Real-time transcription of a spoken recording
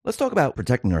Let's talk about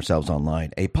protecting ourselves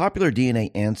online. A popular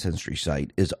DNA ancestry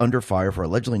site is under fire for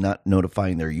allegedly not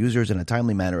notifying their users in a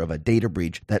timely manner of a data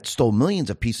breach that stole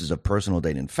millions of pieces of personal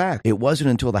data. In fact, it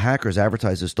wasn't until the hackers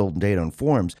advertised the stolen data on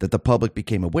forums that the public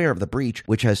became aware of the breach,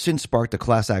 which has since sparked a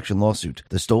class action lawsuit.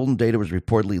 The stolen data was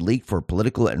reportedly leaked for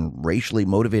political and racially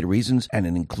motivated reasons, and it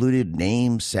included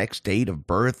name, sex, date of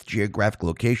birth, geographic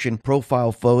location,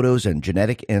 profile photos, and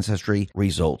genetic ancestry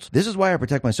results. This is why I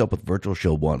protect myself with Virtual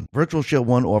Shield 1. Virtual Shield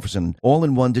 1 offers an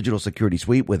all-in-one digital security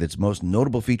suite with its most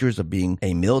notable features of being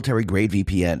a military-grade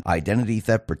VPN, identity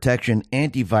theft protection,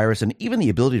 antivirus, and even the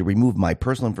ability to remove my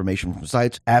personal information from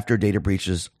sites after data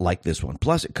breaches like this one.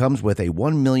 Plus, it comes with a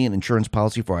 $1 million insurance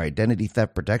policy for identity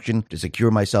theft protection to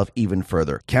secure myself even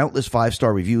further. Countless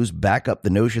 5-star reviews back up the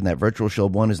notion that Virtual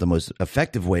Shield 1 is the most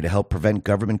effective way to help prevent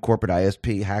government, corporate,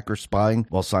 ISP, hacker spying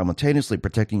while simultaneously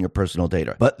protecting your personal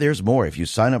data. But there's more. If you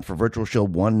sign up for Virtual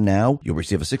Shield 1 now, you'll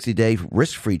receive a 60-day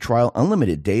risk-free trial,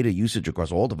 unlimited data usage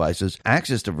across all devices,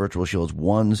 access to Virtual Shield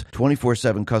 1's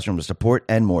 24/7 customer support,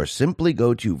 and more. Simply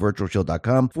go to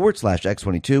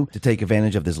virtualshield.com/X22 to take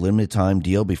advantage of this limited time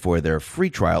deal before their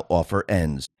free trial offer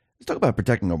ends. Let's talk about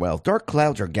protecting our wealth. Dark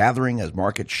clouds are gathering as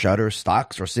markets shudder,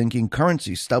 stocks are sinking,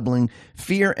 currencies stumbling,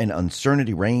 fear and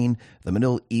uncertainty reign. The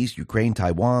Middle East, Ukraine,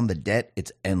 Taiwan, the debt,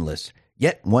 it's endless.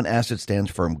 Yet one asset stands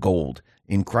firm: gold.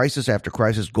 In crisis after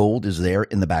crisis, gold is there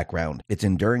in the background. Its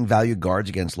enduring value guards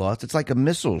against loss. It's like a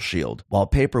missile shield. While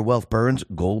paper wealth burns,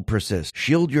 gold persists.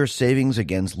 Shield your savings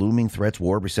against looming threats,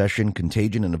 war, recession,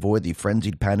 contagion, and avoid the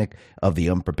frenzied panic of the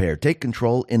unprepared. Take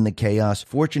control in the chaos.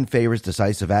 Fortune favors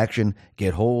decisive action.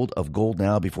 Get hold of gold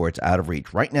now before it's out of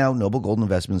reach. Right now, Noble Gold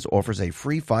Investments offers a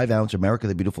free 5-ounce America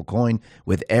the Beautiful coin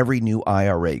with every new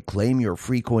IRA. Claim your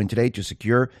free coin today to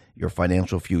secure your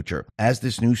financial future. As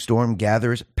this new storm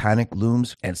gathers, panic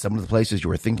looms, and some of the places you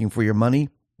were thinking for your money,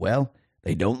 well,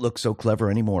 they don't look so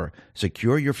clever anymore.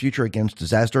 Secure your future against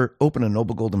disaster. Open a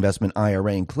Noble Gold Investment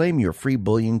IRA and claim your free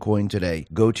bullion coin today.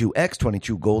 Go to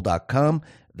x22gold.com.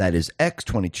 That is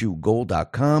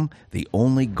x22gold.com, the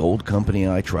only gold company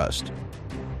I trust.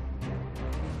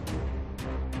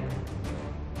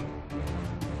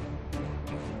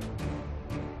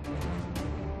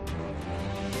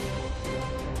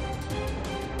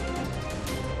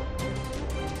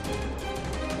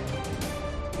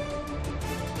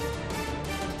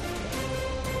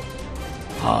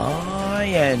 Hi,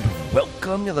 and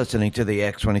welcome. You're listening to the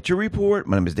X22 Report.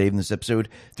 My name is Dave, and this is episode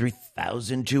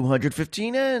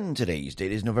 3215, and today's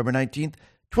date is November 19th,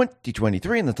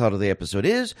 2023, and the title of the episode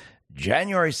is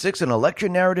January 6th, an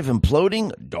election narrative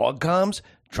imploding, dog-coms,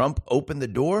 Trump opened the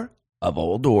door of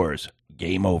all doors.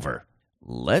 Game over.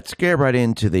 Let's get right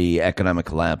into the economic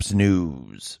collapse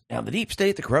news. Now, the deep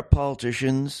state, the corrupt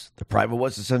politicians, the private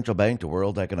West Central Bank, the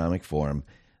World Economic Forum,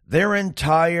 their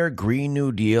entire Green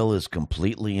New Deal is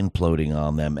completely imploding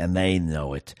on them, and they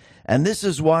know it. And this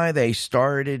is why they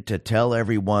started to tell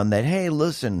everyone that, hey,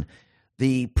 listen,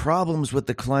 the problems with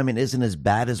the climate isn't as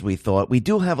bad as we thought. We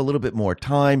do have a little bit more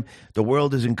time. The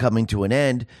world isn't coming to an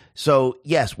end. So,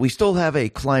 yes, we still have a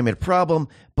climate problem,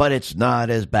 but it's not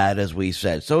as bad as we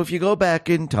said. So if you go back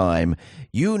in time,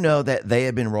 you know that they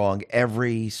have been wrong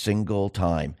every single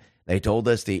time. They told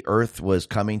us the Earth was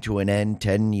coming to an end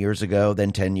 10 years ago,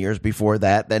 then 10 years before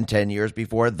that, then 10 years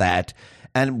before that.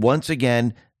 And once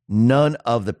again, none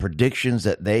of the predictions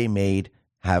that they made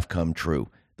have come true.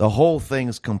 The whole thing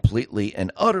is completely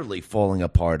and utterly falling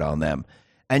apart on them.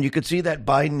 And you could see that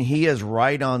Biden, he is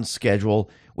right on schedule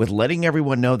with letting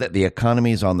everyone know that the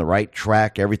economy is on the right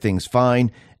track, everything's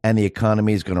fine, and the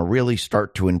economy is going to really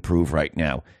start to improve right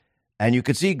now. And you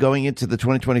could see going into the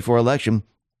 2024 election,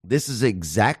 this is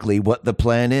exactly what the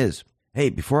plan is.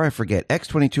 Hey, before I forget,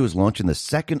 X22 is launching the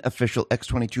second official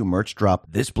X22 merch drop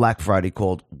this Black Friday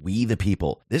called We the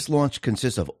People. This launch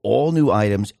consists of all new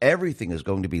items. Everything is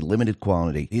going to be limited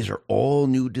quantity. These are all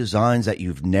new designs that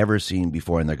you've never seen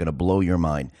before, and they're going to blow your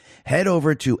mind. Head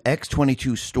over to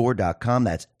x22store.com.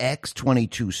 That's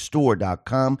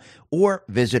x22store.com, or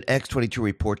visit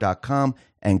x22report.com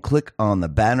and click on the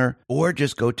banner, or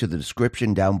just go to the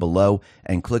description down below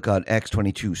and click on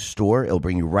X22 Store. It'll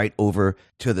bring you right over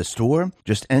to the store.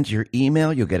 Just enter your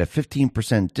email. You'll get a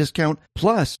 15% discount.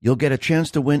 Plus, you'll get a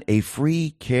chance to win a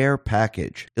free care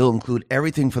package. It'll include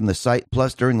everything from the site.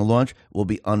 Plus, during the launch, we'll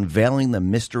be unveiling the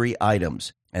mystery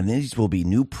items. And these will be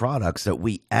new products that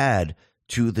we add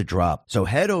to the drop. So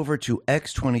head over to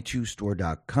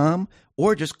x22store.com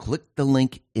or just click the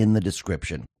link in the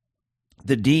description.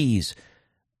 The D's.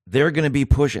 they're going to be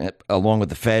pushing it, along with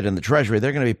the Fed and the Treasury,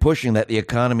 they're going to be pushing that the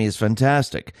economy is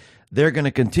fantastic. They're going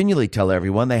to continually tell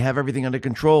everyone they have everything under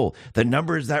control. The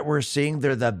numbers that we're seeing,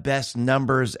 they're the best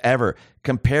numbers ever.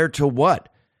 Compared to what?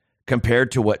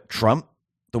 Compared to what Trump,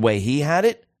 the way he had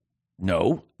it?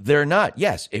 No, they're not.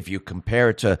 Yes, if you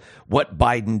compare it to what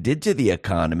Biden did to the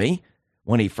economy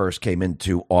when he first came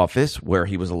into office, where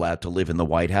he was allowed to live in the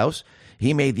White House,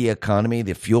 he made the economy,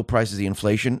 the fuel prices, the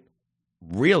inflation,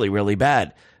 really, really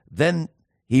bad. Then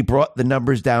he brought the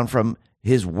numbers down from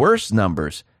his worst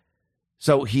numbers.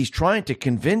 So he's trying to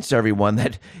convince everyone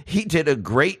that he did a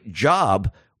great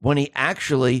job when he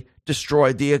actually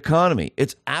destroyed the economy.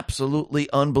 It's absolutely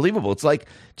unbelievable. It's like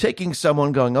taking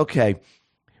someone going, okay,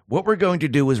 what we're going to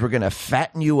do is we're going to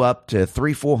fatten you up to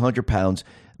 300-400 pounds.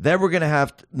 Then we're going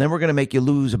to make you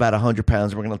lose about 100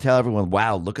 pounds. We're going to tell everyone,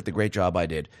 wow, look at the great job I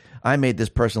did. I made this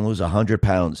person lose 100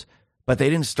 pounds. But they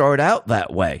didn't start out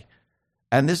that way.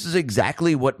 And this is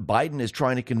exactly what Biden is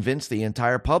trying to convince the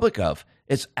entire public of.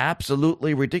 It's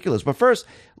absolutely ridiculous. But first,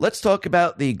 let's talk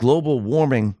about the global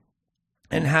warming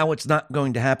and how it's not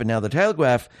going to happen. Now, the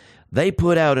Telegraph, they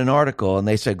put out an article and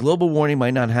they said global warming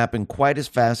might not happen quite as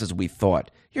fast as we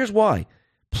thought. Here's why.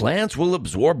 Plants will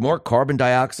absorb more carbon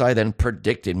dioxide than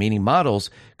predicted, meaning models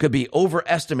could be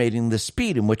overestimating the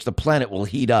speed in which the planet will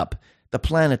heat up. The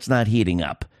planet's not heating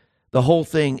up. The whole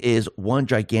thing is one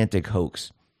gigantic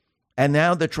hoax. And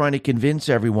now they're trying to convince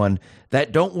everyone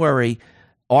that don't worry,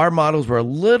 our models were a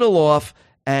little off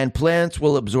and plants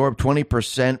will absorb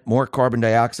 20% more carbon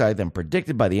dioxide than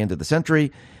predicted by the end of the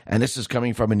century. And this is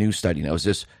coming from a new study. Now, is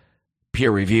this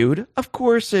peer-reviewed? Of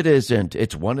course it isn't.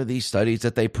 It's one of these studies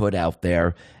that they put out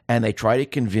there, and they try to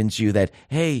convince you that,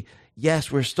 hey,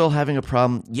 yes, we're still having a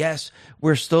problem. Yes,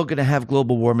 we're still going to have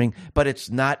global warming, but it's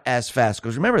not as fast.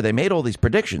 Because remember, they made all these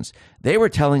predictions. They were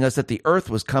telling us that the Earth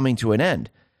was coming to an end.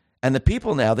 And the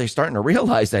people now, they're starting to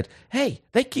realize that, hey,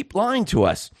 they keep lying to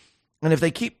us. And if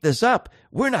they keep this up,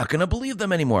 we're not going to believe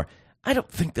them anymore. I don't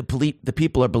think the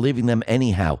people are believing them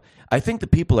anyhow. I think the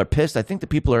people are pissed. I think the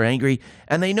people are angry,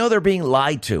 and they know they're being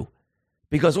lied to.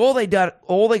 Because all they got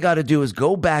to do is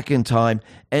go back in time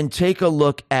and take a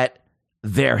look at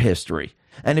their history.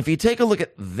 And if you take a look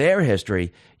at their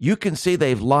history, you can see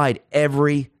they've lied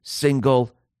every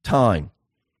single time.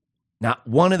 Not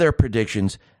one of their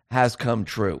predictions has come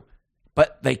true,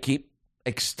 but they keep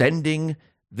extending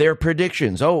their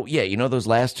predictions. Oh, yeah, you know those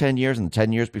last 10 years and the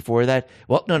 10 years before that?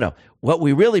 Well, no. What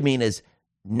we really mean is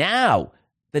now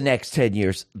the next 10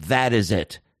 years, that is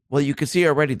it. Well, you can see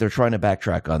already they're trying to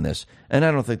backtrack on this, and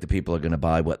I don't think the people are going to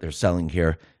buy what they're selling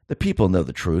here. The people know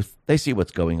the truth. They see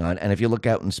what's going on. And if you look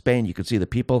out in Spain, you can see the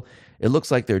people. It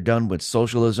looks like they're done with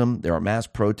socialism. There are mass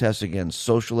protests against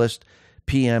socialist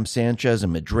PM Sanchez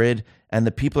in Madrid, and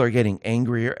the people are getting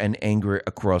angrier and angrier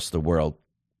across the world.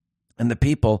 And the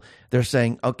people, they're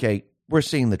saying, okay, we're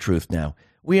seeing the truth now.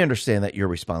 We understand that you're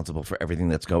responsible for everything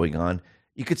that's going on.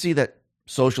 You could see that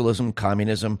socialism,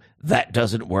 communism, that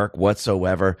doesn't work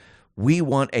whatsoever. We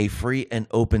want a free and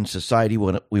open society.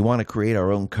 We want to create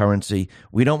our own currency.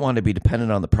 We don't want to be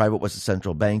dependent on the private Western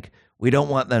central bank. We don't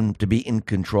want them to be in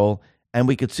control. And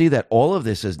we could see that all of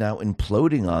this is now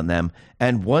imploding on them.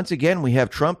 And once again, we have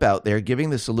Trump out there giving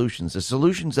the solutions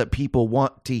that people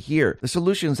want to hear, the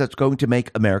solutions that's going to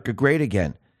make America great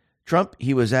again. Trump,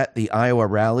 he was at the Iowa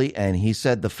rally, and he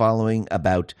said the following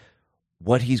about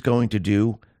what he's going to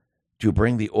do to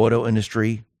bring the auto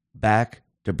industry back,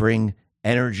 to bring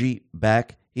energy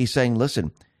back. He's saying,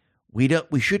 listen,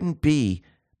 we shouldn't be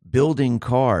building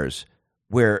cars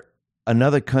where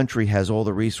another country has all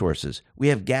the resources. We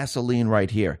have gasoline right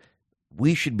here.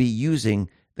 We should be using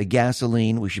the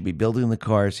gasoline. We should be building the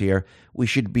cars here. We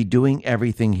should be doing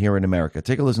everything here in America.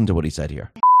 Take a listen to what he said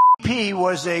here. P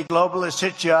was a globalist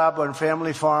hit job on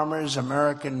family farmers,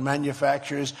 American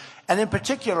manufacturers, and in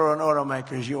particular on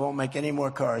automakers. You won't make any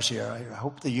more cars here. I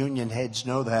hope the union heads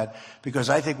know that, because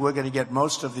I think we're going to get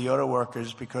most of the auto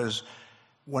workers, because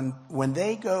when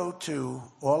they go to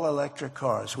all-electric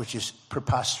cars, which is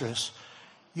preposterous,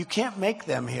 you can't make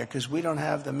them here because we don't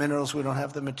have the minerals, we don't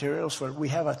have the materials for it. We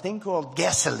have a thing called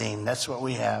gasoline. That's what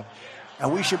we have.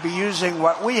 And we should be using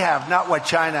what we have, not what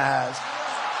China has.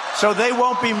 So they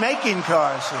won't be making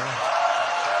cars here.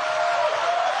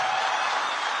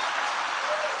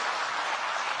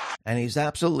 And he's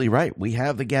absolutely right. We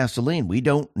have the gasoline. We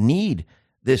don't need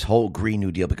this whole Green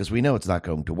New Deal because we know it's not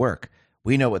going to work.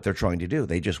 We know what they're trying to do.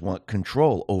 They just want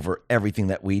control over everything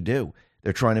that we do.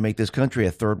 They're trying to make this country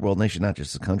a third world nation, not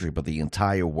just the country, but the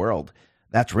entire world.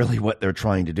 That's really what they're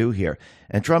trying to do here.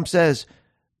 And Trump says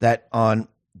that on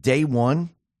day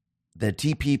one, the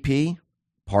TPP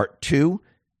Part 2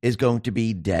 is going to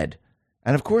be dead.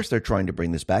 And of course, they're trying to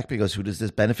bring this back because who does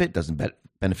this benefit? It doesn't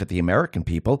benefit the American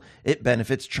people. It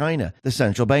benefits China, the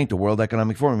central bank, the World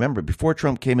Economic Forum. Remember, before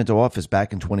Trump came into office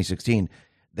back in 2016,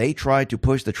 they tried to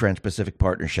push the Trans-Pacific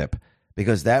Partnership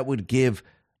because that would give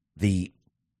the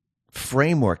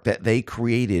framework that they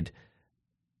created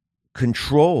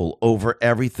control over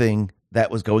everything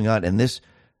that was going on. And this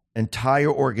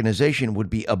entire organization would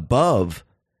be above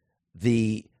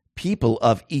the people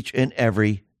of each and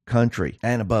every country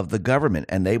and above the government.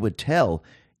 And they would tell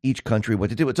each country what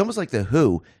to do. It's almost like the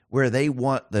WHO, where they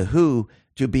want the WHO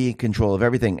to be in control of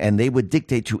everything. And they would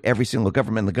dictate to every single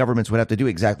government. The governments would have to do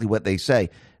exactly what they say.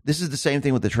 This is the same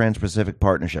thing with the Trans-Pacific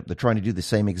Partnership. They're trying to do the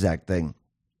same exact thing.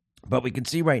 But we can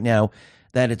see right now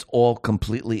that it's all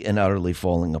completely and utterly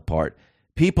falling apart.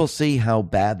 People see how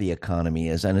bad the economy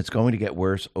is, and it's going to get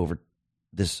worse over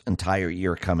this entire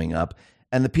year coming up.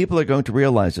 And the people are going to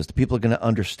realize this. The people are going to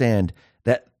understand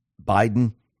that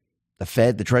Biden, the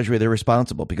Fed, the Treasury, they're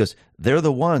responsible because they're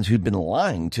the ones who've been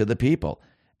lying to the people.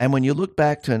 And when you look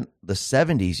back to the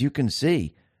 70s, you can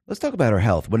see. Let's talk about our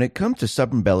health. When it comes to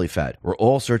stubborn belly fat, we're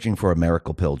all searching for a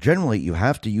miracle pill. Generally, you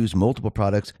have to use multiple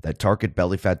products that target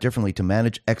belly fat differently to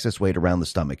manage excess weight around the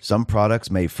stomach. Some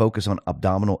products may focus on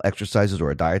abdominal exercises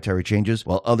or dietary changes,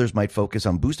 while others might focus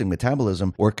on boosting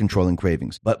metabolism or controlling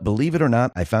cravings. But believe it or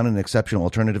not, I found an exceptional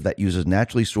alternative that uses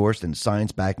naturally sourced and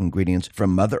science-backed ingredients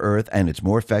from Mother Earth, and it's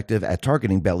more effective at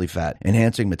targeting belly fat,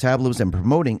 enhancing metabolism, and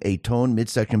promoting a toned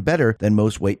midsection better than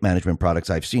most weight management products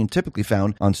I've seen typically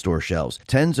found on store shelves.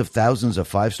 Tens of thousands of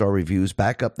 5-star reviews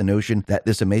back up the notion that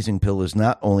this amazing pill is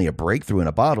not only a breakthrough in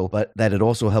a bottle, but that it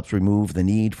also helps remove the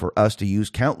need for us to use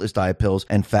countless diet pills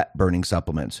and fat-burning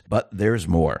supplements. But there's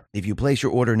more. If you place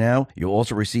your order now, you'll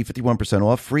also receive 51%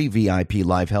 off, free VIP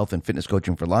live health and fitness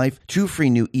coaching for life, 2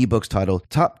 free new ebooks titled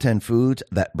Top 10 Foods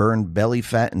That Burn Belly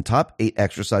Fat and Top 8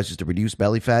 Exercises to Reduce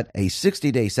Belly Fat, a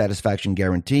 60-day satisfaction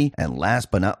guarantee, and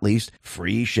last but not least,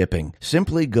 free shipping.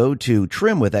 Simply go to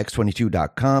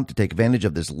trimwithx22.com to take advantage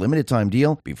of this limited time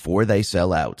deal before they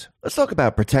sell out. Let's talk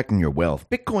about protecting your wealth.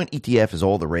 Bitcoin ETF is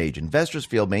all the rage. Investors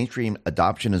feel mainstream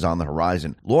adoption is on the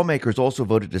horizon. Lawmakers also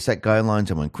voted to set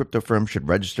guidelines on when crypto firms should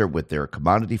register with their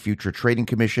Commodity Future Trading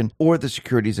Commission or the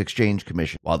Securities Exchange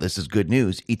Commission. While this is good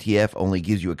news, ETF only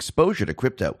gives you exposure to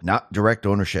crypto, not direct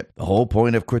ownership. The whole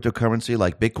point of cryptocurrency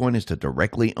like Bitcoin is to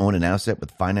directly own an asset with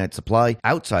finite supply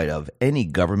outside of any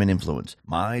government influence.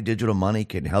 My Digital Money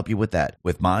can help you with that.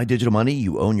 With My Digital Money,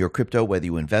 you own your crypto whether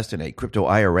you invest in a crypto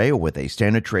IRA or with a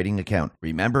standard trading account.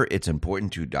 Remember, it's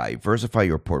important to diversify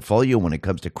your portfolio when it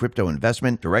comes to crypto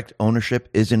investment. Direct ownership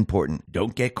is important.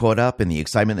 Don't get caught up in the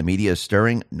excitement the media is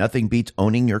stirring. Nothing beats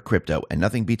owning your crypto, and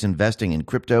nothing beats investing in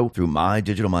crypto through My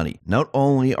Digital Money. Not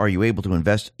only are you able to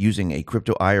invest using a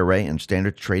crypto IRA and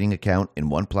standard trading account in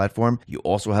one platform, you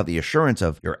also have the assurance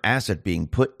of your asset being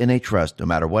put in a trust. No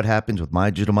matter what happens with My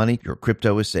Digital Money, your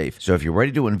crypto is safe. So if you're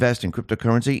ready to invest in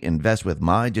cryptocurrency, invest with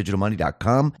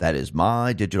MyDigitalMoney.com. That is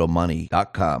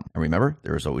MyDigitalMoney.com. And remember,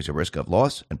 there is always a risk of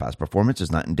loss, and past performance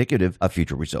is not indicative of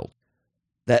future results.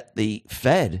 That the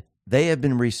Fed, they have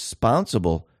been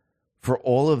responsible for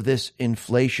all of this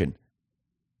inflation.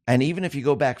 And even if you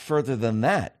go back further than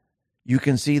that, you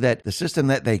can see that the system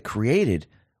that they created,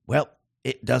 well,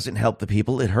 it doesn't help the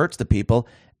people, it hurts the people.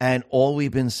 And all we've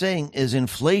been seeing is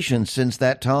inflation since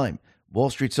that time.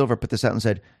 Wall Street Silver put this out and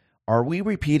said, are we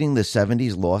repeating the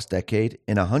 70s lost decade?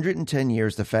 In 110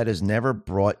 years, the Fed has never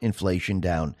brought inflation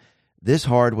down this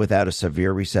hard without a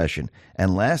severe recession.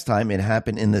 And last time it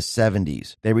happened in the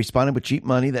 70s. They responded with cheap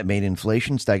money that made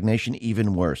inflation stagnation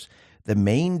even worse. The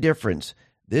main difference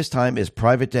this time is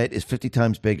private debt is 50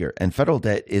 times bigger and federal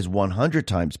debt is 100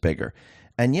 times bigger.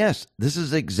 And yes, this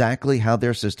is exactly how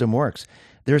their system works.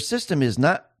 Their system is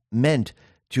not meant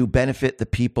to benefit the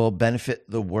people, benefit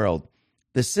the world.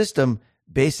 The system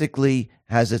basically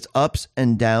has its ups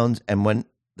and downs, and when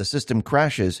the system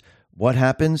crashes, what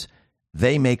happens?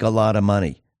 They make a lot of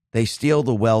money. They steal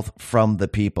the wealth from the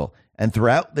people. And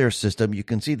throughout their system, you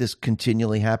can see this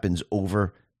continually happens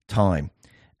over time.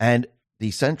 And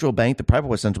the central bank, the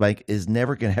private central bank, is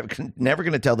never going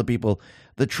to tell the people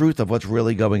the truth of what's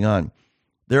really going on.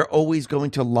 They're always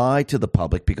going to lie to the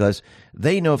public because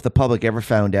they know if the public ever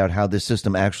found out how this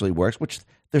system actually works, which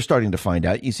they're starting to find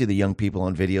out. You see the young people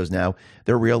on videos now.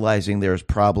 They're realizing there's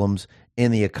problems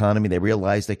in the economy. They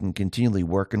realize they can continually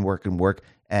work and work and work,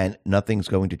 and nothing's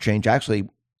going to change. Actually,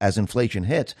 as inflation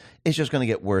hits, it's just going to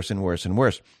get worse and worse and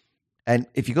worse. And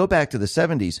if you go back to the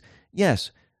 70s,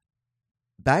 yes,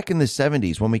 back in the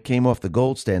 70s when we came off the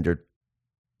gold standard,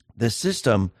 the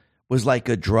system was like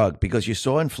a drug because you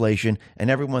saw inflation and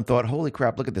everyone thought, holy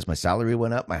crap, look at this. My salary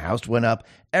went up. My house went up.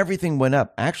 Everything went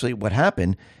up. Actually, what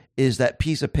happened is that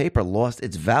piece of paper lost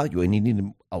its value, and you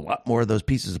need a lot more of those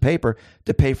pieces of paper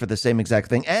to pay for the same exact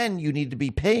thing. And you need to be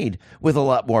paid with a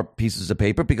lot more pieces of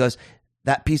paper because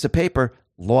that piece of paper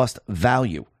lost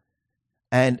value.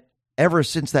 And ever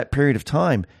since that period of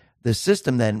time, the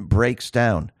system then breaks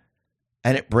down,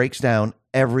 and it breaks down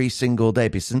every single day.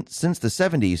 Since the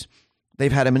 70s,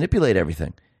 they've had to manipulate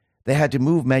everything. They had to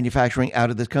move manufacturing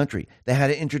out of this country. They had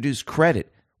to introduce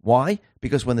credit. Why?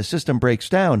 Because when the system breaks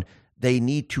down, they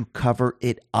need to cover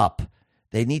it up.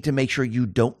 They need to make sure you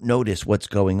don't notice what's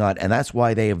going on. And that's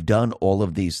why they have done all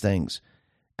of these things.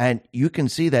 And you can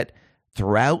see that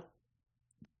throughout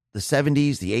the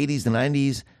 70s, the 80s, the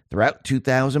 90s, throughout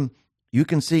 2000, you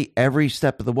can see every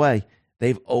step of the way,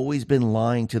 they've always been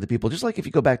lying to the people. Just like if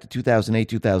you go back to 2008,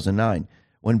 2009,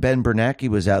 when Ben Bernanke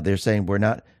was out there saying we're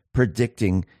not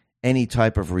predicting any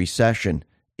type of recession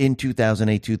in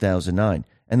 2008, 2009.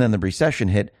 And then the recession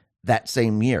hit that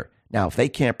same year. Now, if they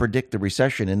can't predict the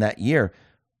recession in that year,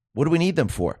 what do we need them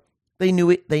for? They knew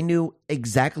it. They knew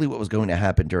exactly what was going to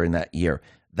happen during that year.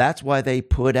 That's why they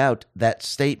put out that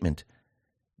statement.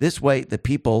 This way, the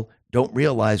people don't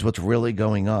realize what's really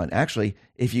going on. Actually,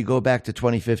 if you go back to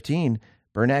 2015,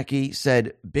 Bernanke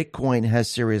said Bitcoin has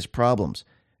serious problems.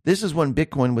 This is when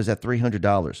Bitcoin was at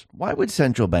 $300. Why would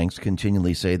central banks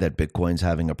continually say that Bitcoin's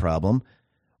having a problem?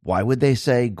 Why would they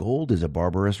say gold is a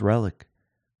barbarous relic?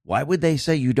 Why would they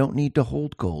say you don't need to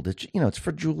hold gold? It's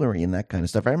for jewelry and that kind of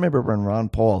stuff. I remember when Ron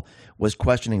Paul was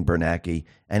questioning Bernanke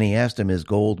and he asked him, is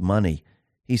gold money?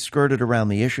 He skirted around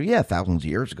the issue. Yeah, thousands of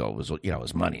years ago, it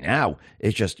was money. Now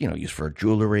it's just, used for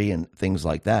jewelry and things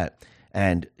like that.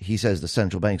 And he says the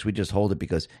central banks, we just hold it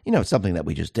because, it's something that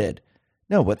we just did.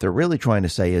 No, what they're really trying to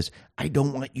say is, I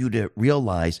don't want you to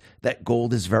realize that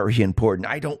gold is very important.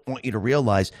 I don't want you to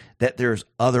realize that there's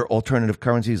other alternative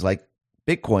currencies like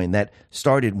Bitcoin that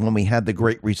started when we had the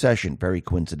Great Recession, very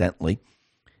coincidentally.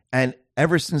 And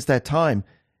ever since that time,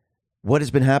 what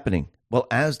has been happening? Well,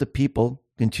 as the people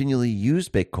continually use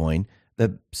Bitcoin,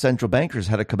 the central bankers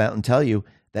had to come out and tell you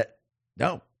that,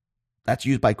 no, that's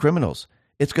used by criminals.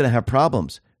 It's going to have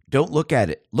problems. Don't look at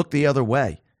it. Look the other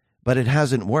way. But it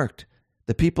hasn't worked.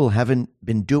 The people haven't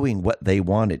been doing what they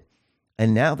wanted.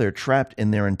 And now they're trapped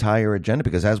in their entire agenda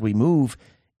because as we move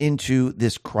into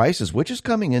this crisis, which is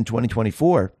coming in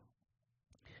 2024,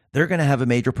 they're going to have a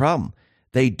major problem.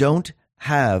 They don't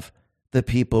have the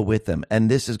people with them. And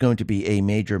this is going to be a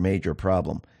major, major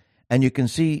problem. And you can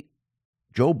see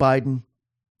Joe Biden,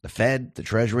 the Fed, the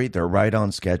Treasury, they're right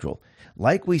on schedule.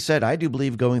 Like we said, I do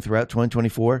believe going throughout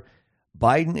 2024,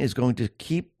 Biden is going to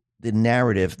keep the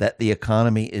narrative that the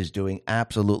economy is doing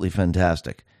absolutely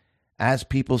fantastic. As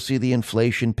people see the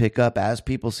inflation pick up, as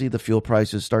people see the fuel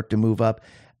prices start to move up,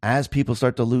 as people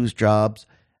start to lose jobs,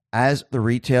 as the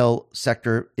retail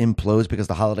sector implodes because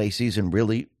the holiday season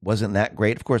really wasn't that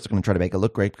great. Of course, they're going to try to make it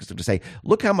look great because they're going to say,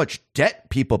 look how much debt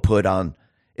people put on.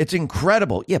 It's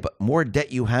incredible. Yeah, but more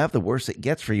debt you have, the worse it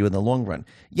gets for you in the long run.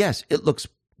 Yes, it looks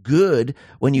good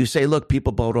when you say, look,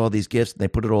 people bought all these gifts and they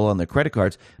put it all on their credit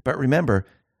cards. But remember,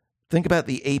 think about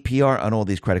the APR on all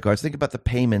these credit cards. Think about the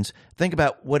payments. Think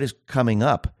about what is coming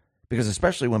up. Because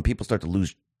especially when people start to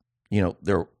lose,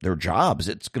 their jobs,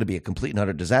 it's going to be a complete and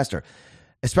utter disaster.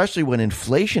 Especially when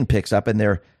inflation picks up and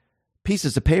their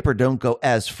pieces of paper don't go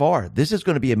as far. This is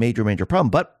going to be a major, major problem.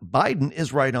 But Biden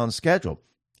is right on schedule.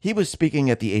 He was speaking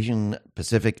at the Asian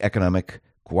Pacific Economic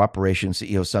Cooperation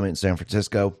CEO Summit in San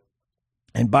Francisco.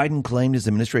 And Biden claimed his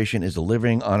administration is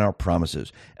delivering on our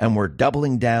promises, and we're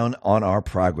doubling down on our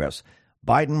progress.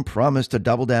 Biden promised to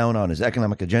double down on his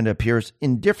economic agenda appears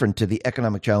indifferent to the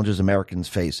economic challenges Americans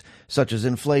face, such as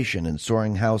inflation and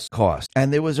soaring house costs.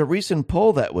 And there was a recent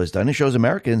poll that was done. It shows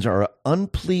Americans are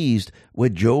unpleased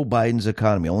with Joe Biden's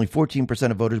economy. Only 14%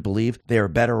 of voters believe they are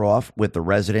better off with the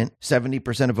resident.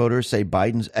 70% of voters say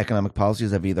Biden's economic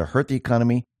policies have either hurt the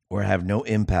economy or have no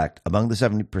impact. Among the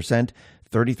 70%,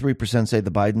 33% say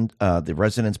the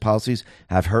resident's policies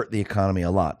have hurt the economy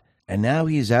a lot. And now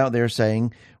he's out there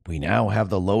saying, we now have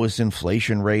the lowest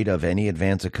inflation rate of any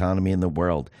advanced economy in the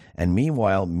world. And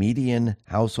meanwhile, median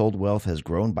household wealth has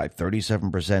grown by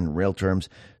 37% in real terms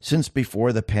since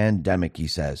before the pandemic, he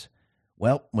says.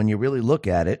 Well, when you really look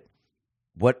at it,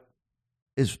 what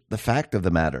is the fact of the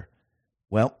matter?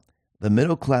 Well, the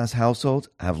middle-class households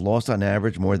have lost on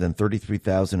average more than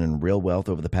 $33,000 in real wealth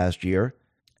over the past year.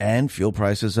 And fuel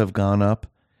prices have gone up.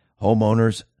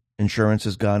 Homeowners insurance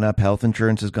has gone up. Health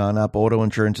insurance has gone up. Auto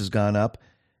insurance has gone up.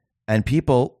 And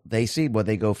people, they see when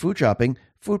they go food shopping,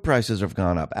 food prices have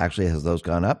gone up. Actually, has those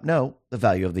gone up? No, the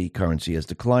value of the currency is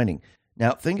declining.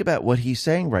 Now, think about what he's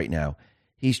saying right now.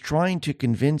 He's trying to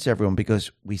convince everyone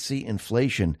because we see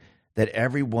inflation that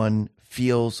everyone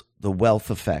feels the wealth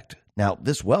effect. Now,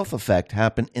 this wealth effect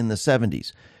happened in the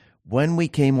 70s. When we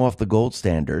came off the gold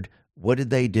standard, what did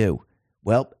they do?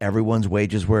 Well, everyone's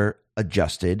wages were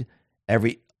adjusted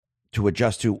to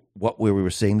adjust to what we were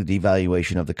seeing, the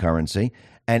devaluation of the currency.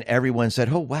 And everyone said,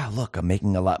 oh, wow, look, I'm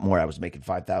making a lot more. I was making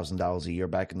 $5,000 a year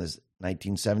back in the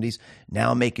 1970s.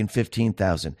 Now I'm making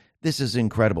 $15,000. This is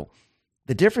incredible.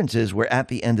 The difference is we're at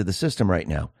the end of the system right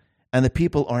now, and the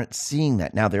people aren't seeing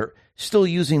that. Now, they're still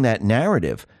using that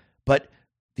narrative, but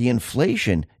the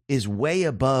inflation is way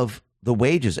above the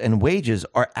wages, and wages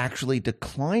are actually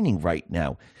declining right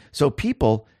now. So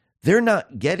people, they're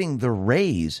not getting the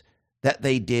raise that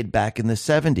they did back in the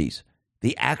 70s.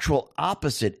 The actual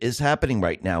opposite is happening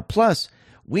right now. Plus,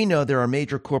 we know there are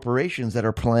major corporations that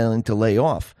are planning to lay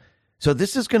off. So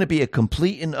this is going to be a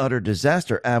complete and utter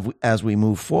disaster as we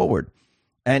move forward.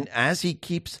 And as he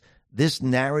keeps this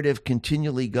narrative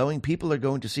continually going, people are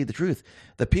going to see the truth.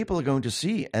 The people are going to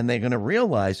see, and they're going to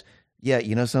realize, yeah,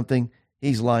 you know something?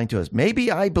 He's lying to us.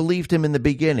 Maybe I believed him in the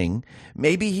beginning.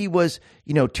 Maybe he was,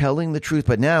 telling the truth.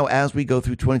 But now as we go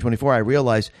through 2024, I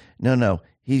realize, no,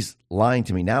 he's lying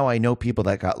to me. Now I know people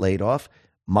that got laid off.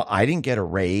 I didn't get a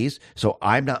raise, so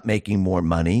I'm not making more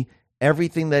money.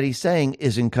 Everything that he's saying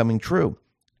isn't coming true.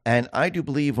 And I do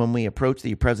believe when we approach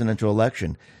the presidential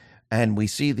election and we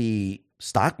see the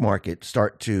stock market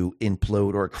start to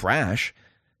implode or crash,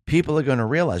 people are going to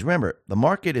realize, remember, the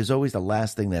market is always the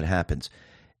last thing that happens.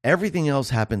 Everything else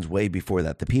happens way before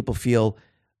that. The people feel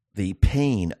the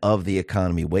pain of the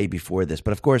economy way before this.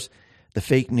 But of course, the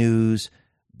fake news,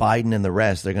 Biden and the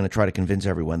rest, they're going to try to convince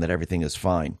everyone that everything is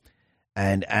fine.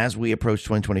 And as we approach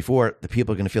 2024, the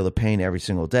people are going to feel the pain every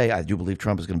single day. I do believe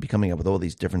Trump is going to be coming up with all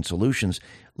these different solutions,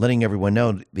 letting everyone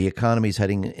know the economy is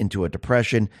heading into a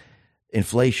depression.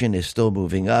 Inflation is still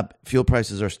moving up. Fuel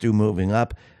prices are still moving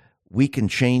up. We can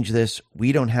change this.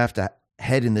 We don't have to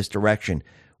head in this direction.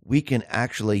 We can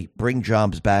actually bring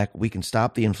jobs back. We can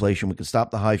stop the inflation. We can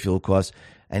stop the high fuel costs.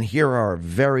 And here are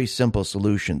very simple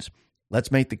solutions.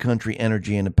 Let's make the country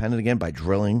energy independent again by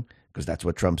drilling, because that's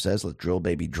what Trump says. Let's drill,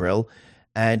 baby, drill.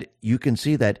 And you can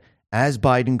see that as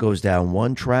Biden goes down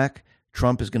one track,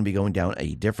 Trump is going to be going down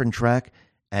a different track.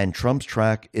 And Trump's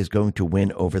track is going to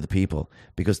win over the people,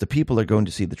 because the people are going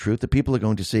to see the truth. The people are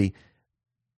going to see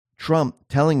Trump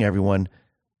telling everyone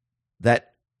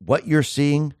that what you're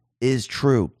seeing is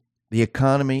true. The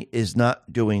economy is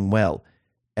not doing well.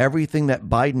 Everything that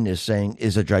Biden is saying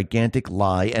is a gigantic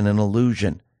lie and an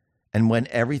illusion. And when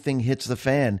everything hits the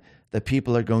fan, the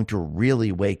people are going to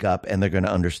really wake up and they're going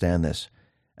to understand this.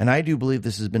 And I do believe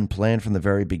this has been planned from the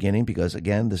very beginning because,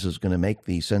 again, this is going to make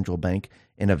the central bank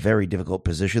in a very difficult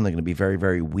position. They're going to be very,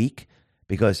 very weak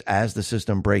because as the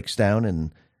system breaks down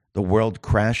and the world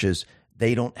crashes,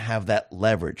 they don't have that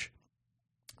leverage.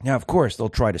 Now, of course, they'll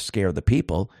try to scare the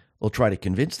people. They'll try to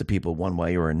convince the people one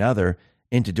way or another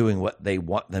into doing what they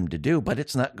want them to do, but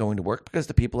it's not going to work because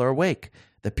the people are awake.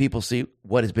 The people see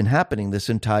what has been happening this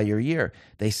entire year.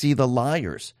 They see the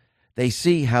liars. They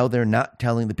see how they're not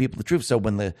telling the people the truth. So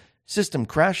when the system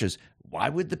crashes, why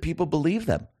would the people believe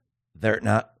them? They're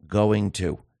not going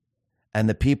to. And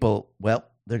the people, well,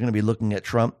 they're going to be looking at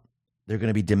Trump. They're going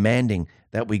to be demanding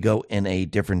that we go in a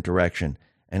different direction.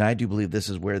 And I do believe this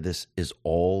is where this is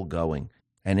all going.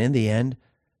 And in the end,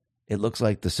 it looks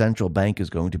like the central bank is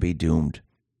going to be doomed.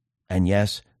 And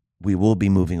yes, we will be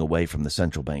moving away from the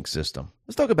central bank system.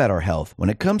 Let's talk about our health. When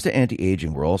it comes to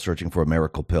anti-aging, we're all searching for a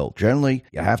miracle pill. Generally,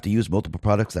 you have to use multiple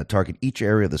products that target each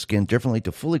area of the skin differently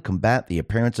to fully combat the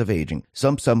appearance of aging.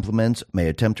 Some supplements may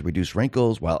attempt to reduce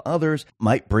wrinkles, while others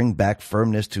might bring back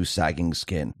firmness to sagging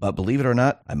skin. But believe it or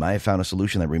not, I might have found a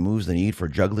solution that removes the need for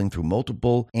juggling through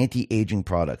multiple anti-aging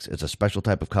products. It's a special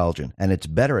type of collagen, and it's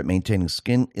better at maintaining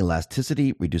skin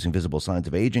elasticity, reducing visible signs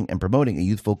of aging, and promoting a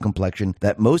youthful complexion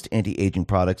that most anti-aging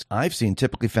products I've seen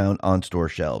typically found on store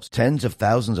shelves. Tens of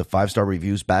thousands of 5-star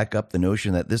reviews back up the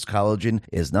notion that this collagen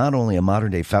is not only a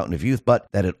modern-day fountain of youth, but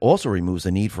that it also removes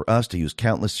the need for us to use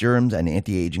countless serums and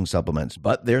anti-aging supplements.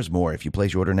 But there's more. If you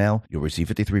place your order now, you'll receive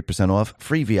 53% off,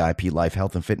 free VIP life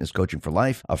health and fitness coaching for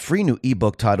life, a free new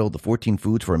ebook titled The 14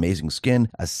 Foods for Amazing Skin,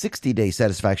 a 60-day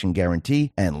satisfaction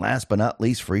guarantee, and last but not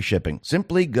least, free shipping.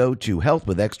 Simply go to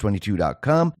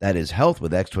healthwithx22.com, that is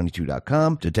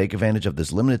healthwithx22.com, to take advantage of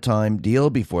this limited time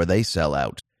deal before they sell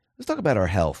out. Let's talk about our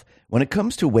health. When it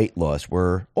comes to weight loss,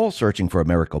 we're all searching for a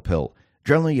miracle pill.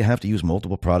 Generally, you have to use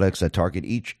multiple products that target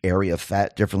each area of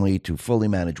fat differently to fully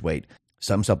manage weight.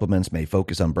 Some supplements may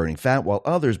focus on burning fat, while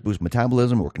others boost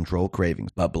metabolism or control cravings.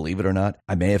 But believe it or not,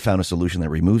 I may have found a solution that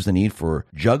removes the need for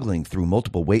juggling through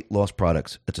multiple weight loss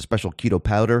products. It's a special keto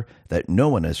powder that no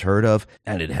one has heard of,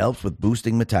 and it helps with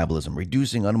boosting metabolism,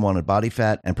 reducing unwanted body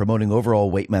fat, and promoting overall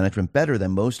weight management better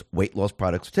than most weight loss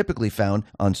products typically found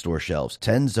on store shelves.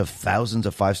 Tens of thousands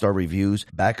of 5-star reviews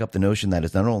back up the notion that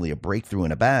it's not only a breakthrough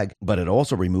in a bag, but it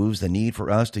also removes the need for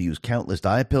us to use countless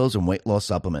diet pills and weight loss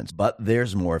supplements. But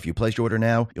there's more. If you place your order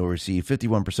now, you'll receive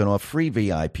 51% off free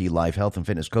VIP live health and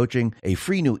fitness coaching, a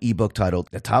free new ebook titled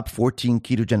The Top 14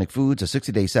 Ketogenic Foods, a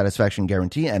 60-day satisfaction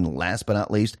guarantee, and last but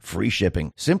not least, free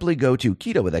shipping. Simply go to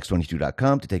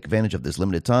ketowithx22.com to take advantage of this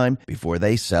limited time before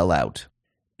they sell out.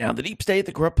 Now, the deep state,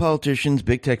 the corrupt politicians,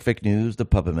 big tech fake news, the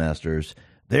puppet masters,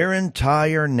 their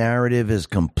entire narrative is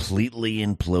completely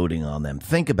imploding on them.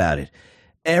 Think about it.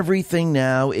 Everything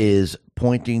now is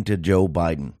pointing to Joe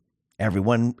Biden.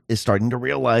 Everyone is starting to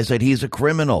realize that he's a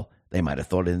criminal. They might have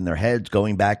thought it in their heads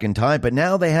going back in time, but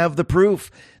now they have the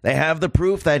proof. They have the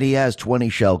proof that he has 20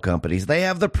 shell companies. They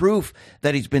have the proof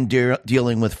that he's been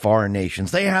dealing with foreign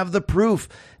nations. They have the proof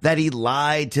that he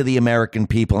lied to the American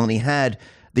people, and he had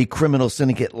the criminal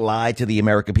syndicate lie to the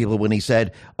American people when he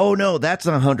said, oh, no, that's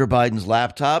not Hunter Biden's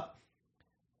laptop.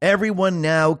 Everyone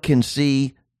now can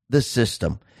see the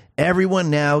system. Everyone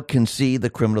now can see the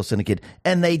criminal syndicate,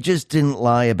 and they just didn't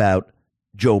lie about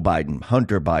Joe Biden,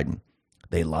 Hunter Biden.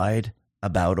 They lied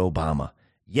about Obama.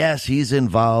 Yes, he's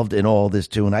involved in all this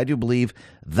too, and I do believe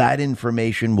that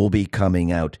information will be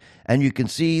coming out. And you can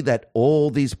see that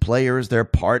all these players, they're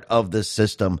part of the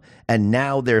system, and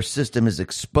now their system is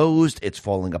exposed, it's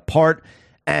falling apart,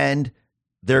 and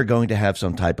they're going to have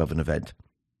some type of an event.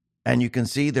 And you can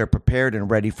see they're prepared and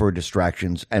ready for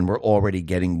distractions, and we're already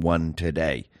getting one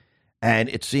today. And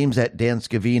it seems that Dan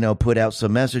Scavino put out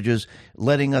some messages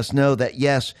letting us know that,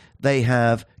 yes, they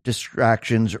have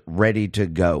distractions ready to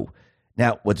go.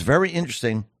 Now, what's very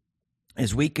interesting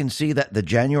is we can see that the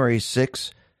January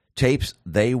 6th tapes,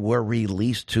 they were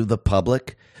released to the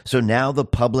public. So now the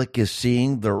public is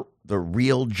seeing the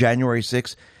real January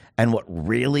 6th and what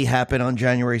really happened on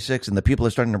January 6th. And the people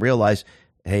are starting to realize,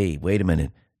 hey, wait a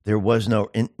minute, there was no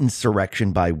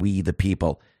insurrection by we the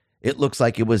people. It looks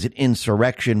like it was an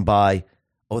insurrection by,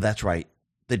 oh, that's right,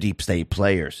 the deep state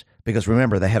players. Because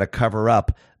remember, they had to cover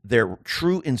up their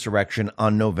true insurrection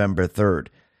on November 3rd.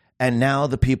 And now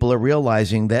the people are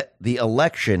realizing that the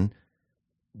election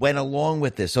went along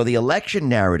with this. So the election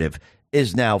narrative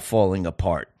is now falling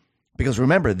apart. Because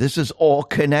remember, this is all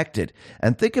connected.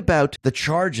 And think about the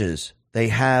charges they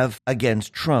have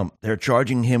against Trump. They're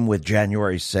charging him with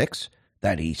January 6th.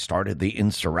 That he started the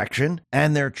insurrection,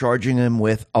 and they're charging him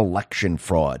with election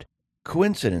fraud.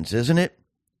 Coincidence, isn't it,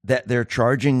 that they're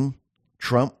charging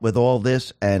Trump with all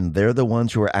this, and they're the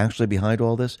ones who are actually behind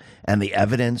all this, and the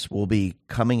evidence will be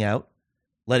coming out,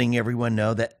 letting everyone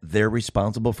know that they're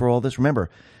responsible for all this?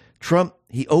 Remember, Trump,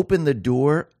 he opened the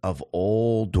door of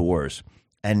all doors,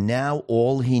 and now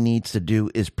all he needs to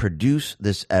do is produce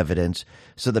this evidence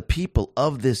so the people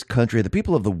of this country, the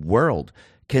people of the world,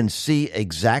 can see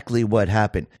exactly what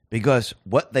happened, because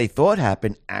what they thought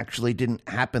happened actually didn't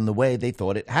happen the way they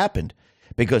thought it happened,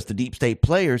 because the deep state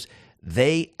players,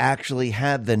 they actually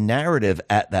had the narrative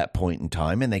at that point in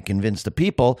time, and they convinced the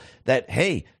people that,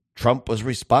 hey, Trump was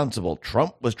responsible.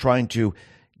 Trump was trying to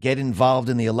get involved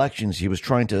in the elections. He was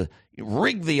trying to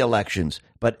rig the elections,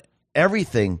 but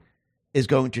everything is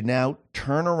going to now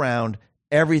turn around.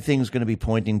 Everything's going to be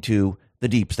pointing to the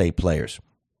deep state players.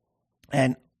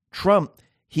 And Trump,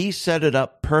 he set it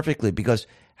up perfectly, because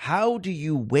how do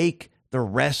you wake the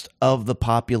rest of the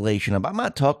population up? I'm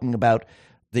not talking about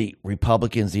the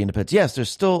Republicans, the independents. Yes, there's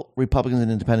still Republicans and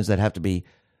independents that have to be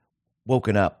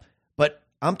woken up. But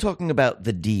I'm talking about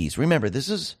the D's. Remember, this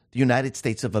is the United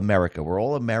States of America. We're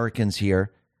all Americans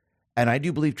here. And I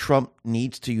do believe Trump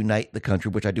needs to unite the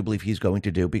country, which I do believe he's going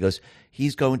to do, because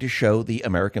he's going to show the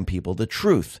American people the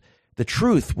truth. The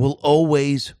truth will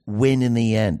always win in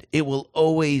the end. It will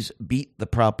always beat the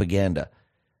propaganda.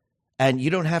 And you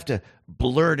don't have to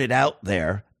blurt it out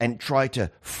there and try to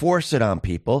force it on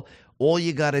people. All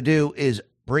you got to do is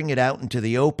bring it out into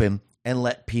the open and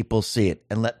let people see it,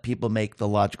 and let people make the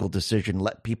logical decision,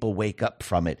 let people wake up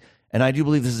from it. And I do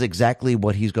believe this is exactly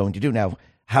what he's going to do. Now,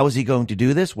 how is he going to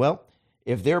do this? Well,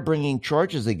 if they're bringing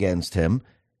charges against him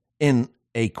in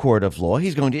a court of law,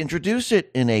 he's going to introduce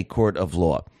it in a court of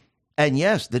law. And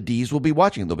yes, the D's will be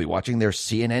watching. They'll be watching their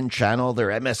CNN channel, their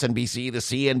MSNBC, the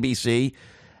CNBC,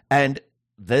 and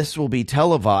this will be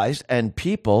televised, and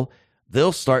people,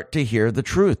 they'll start to hear the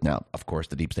truth. Now, of course,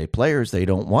 the deep state players, they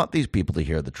don't want these people to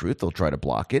hear the truth. They'll try to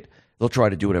block it. They'll try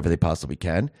to do whatever they possibly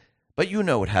can. But you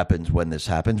know what happens when this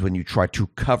happens, when you try to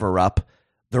cover up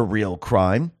the real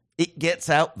crime. It gets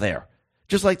out there.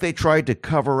 Just like they tried to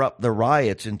cover up the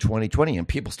riots in 2020, and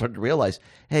people started to realize,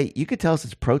 hey, you could tell us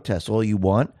it's protests all you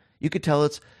want. You could tell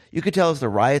us the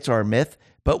riots are a myth,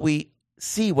 but we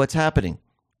see what's happening.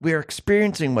 We're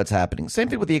experiencing what's happening. Same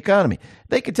thing with the economy.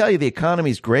 They could tell you the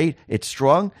economy's great, it's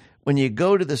strong. When you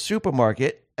go to the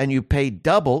supermarket and you pay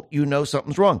double, you know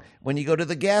something's wrong. When you go to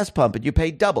the gas pump and you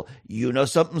pay double, you know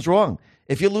something's wrong.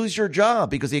 If you lose your job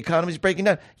because the economy's breaking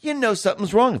down, you know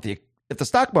something's wrong. If the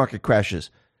stock market crashes,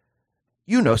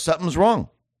 you know something's wrong.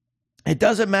 It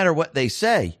doesn't matter what they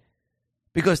say,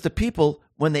 because the people,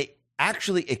 when they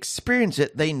actually experience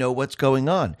it, they know what's going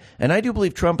on. And I do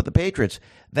believe Trump and the Patriots,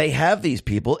 they have these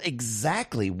people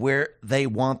exactly where they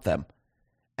want them.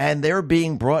 And they're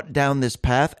being brought down this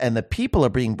path, and the people are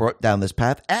being brought down this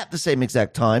path at the same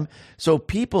exact time, so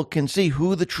people can see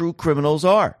who the true criminals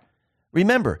are.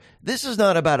 Remember, this is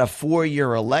not about a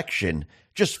 4-year election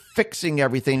just fixing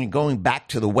everything and going back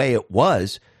to the way it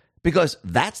was, because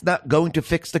that's not going to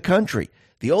fix the country.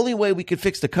 The only way we could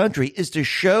fix the country is to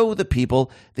show the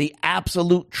people the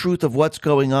absolute truth of what's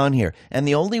going on here. And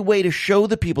the only way to show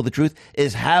the people the truth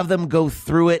is have them go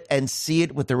through it and see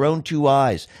it with their own 2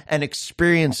 eyes and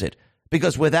experience it.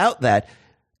 Because without that,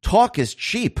 talk is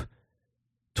cheap.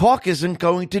 Talk isn't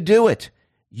going to do it.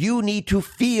 You need to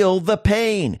feel the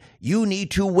pain. You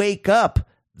need to wake up.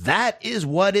 That is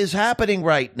what is happening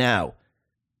right now.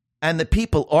 And the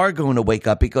people are going to wake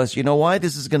up, because you know why?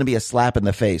 This is going to be a slap in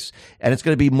the face, and it's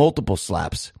going to be multiple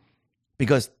slaps,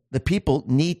 because the people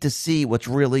need to see what's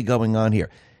really going on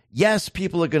here. Yes,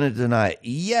 people are going to deny it.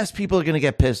 Yes, people are going to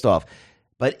get pissed off.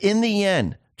 But in the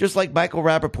end, just like Michael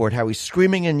Rappaport, how he's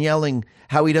screaming and yelling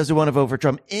how he doesn't want to vote for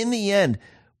Trump, in the end,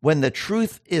 when the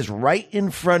truth is right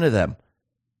in front of them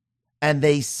and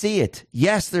they see it,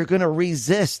 yes, they're going to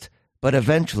resist, but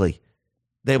eventually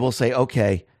they will say,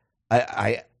 okay,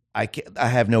 I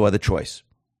have no other choice.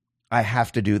 I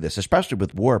have to do this, especially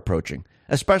with war approaching,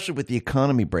 especially with the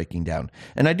economy breaking down.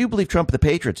 And I do believe Trump and the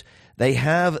Patriots, they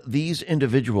have these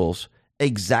individuals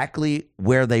exactly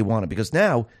where they want it. Because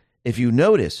now, if you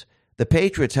notice, the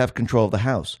Patriots have control of the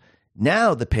House.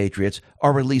 Now the Patriots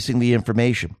are releasing the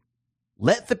information.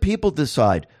 Let the people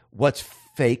decide what's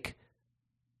fake,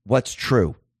 what's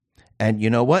true. And you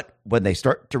know what? When they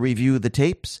start to review the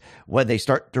tapes, when they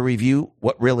start to review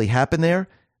what really happened there,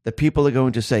 the people are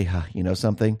going to say, you know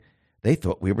something? They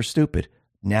thought we were stupid.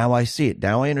 Now I see it.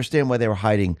 Now I understand why they were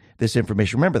hiding this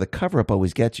information. Remember, the cover-up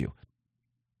always gets you.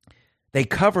 They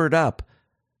covered up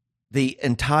the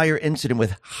entire incident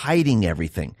with hiding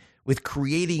everything, with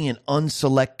creating an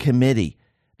unselect committee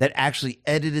that actually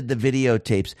edited the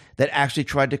videotapes, that actually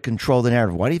tried to control the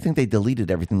narrative. Why do you think they deleted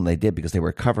everything they did? Because they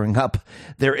were covering up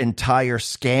their entire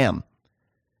scam.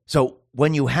 So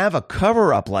when you have a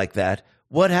cover-up like that,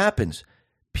 what happens?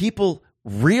 People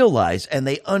realize and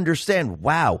they understand,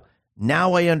 wow,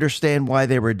 now I understand why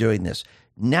they were doing this.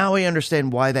 Now I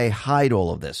understand why they hide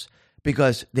all of this,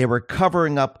 because they were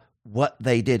covering up what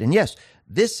they did. And yes,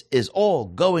 this is all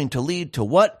going to lead to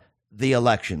what? The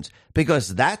elections,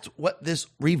 because that's what this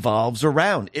revolves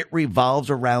around. It revolves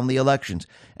around the elections.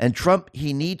 And Trump,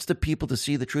 he needs the people to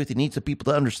see the truth. He needs the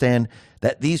people to understand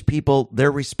that these people,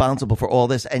 they're responsible for all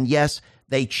this. And yes,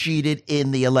 they cheated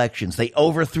in the elections. They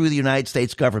overthrew the United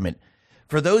States government.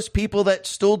 For those people that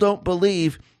still don't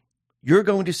believe, you're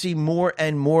going to see more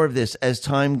and more of this as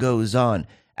time goes on.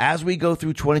 As we go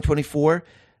through 2024,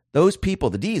 those people,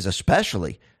 the D's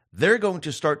especially, they're going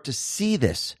to start to see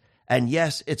this. And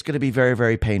yes, it's going to be very,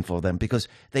 very painful for them, because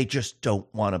they just don't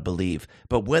want to believe.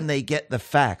 But when they get the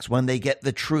facts, when they get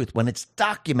the truth, when it's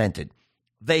documented,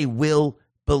 they will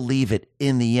believe it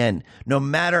in the end. No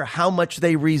matter how much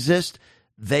they resist,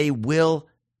 they will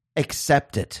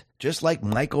accept it. Just like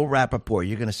Michael Rappaport,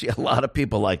 you're going to see a lot of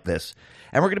people like this.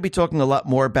 And we're going to be talking a lot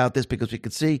more about this, because we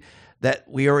can see that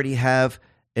we already have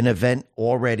an event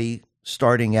already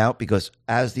starting out, because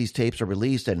as these tapes are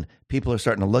released and people are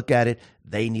starting to look at it,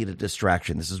 they need a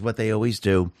distraction. This is what they always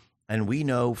do. And we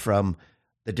know from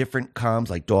the different comms,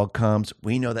 like dog comms,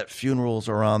 we know that funerals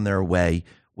are on their way.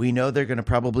 We know they're going to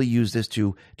probably use this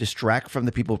to distract from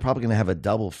the people. We're probably going to have a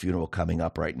double funeral coming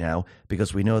up right now,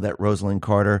 because we know that Rosalind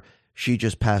Carter, she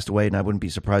just passed away, and I wouldn't be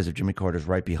surprised if Jimmy Carter's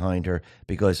right behind her,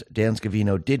 because Dan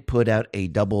Scavino did put out a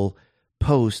double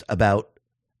post about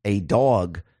a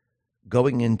dog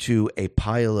going into a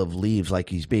pile of leaves like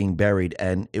he's being buried,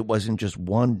 and it wasn't just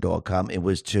one dog come, it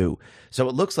was two. So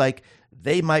it looks like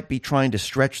they might be trying to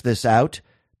stretch this out,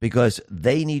 because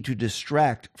they need to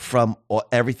distract from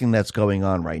everything that's going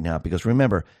on right now. Because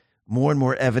remember, more and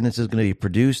more evidence is going to be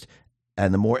produced,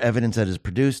 and the more evidence that is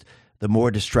produced, the more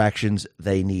distractions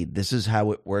they need. This is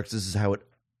how it works. This is how it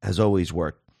has always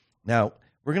worked. Now,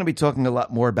 we're going to be talking a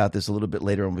lot more about this a little bit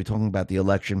later when we're talking about the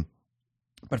election.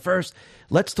 But first,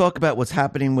 let's talk about what's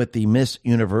happening with the Miss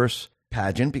Universe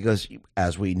pageant, because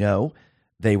as we know,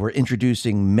 they were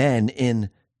introducing men in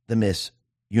the Miss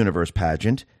Universe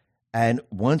pageant. And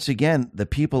once again, the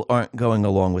people aren't going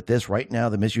along with this. Right now,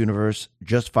 the Miss Universe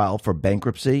just filed for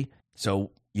bankruptcy.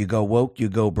 So you go woke, you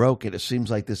go broke. It seems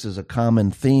like this is a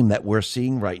common theme that we're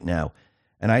seeing right now.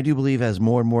 And I do believe as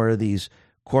more and more of these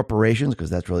corporations, because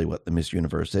that's really what the Miss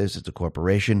Universe is, it's a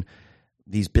corporation,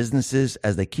 these businesses,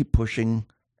 as they keep pushing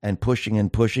and pushing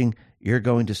and pushing, you're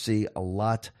going to see a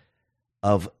lot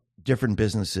of different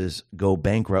businesses go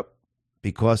bankrupt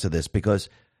because of this, because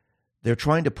they're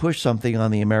trying to push something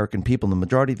on the American people. The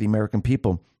majority of the American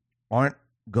people aren't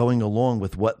going along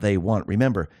with what they want.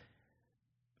 Remember,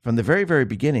 from the very, very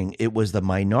beginning, it was the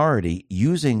minority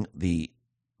using the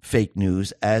fake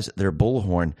news as their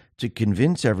bullhorn to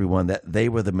convince everyone that they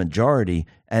were the majority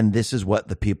and this is what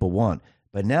the people want.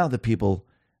 But now the people,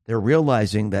 they're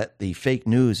realizing that the fake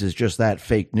news is just that,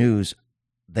 fake news.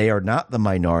 They are not the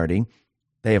minority.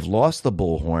 They have lost the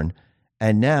bullhorn.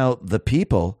 And now the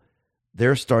people,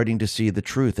 they're starting to see the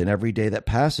truth. And every day that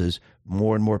passes,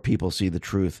 more and more people see the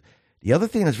truth. The other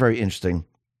thing that's very interesting,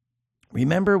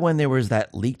 remember when there was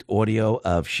that leaked audio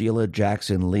of Sheila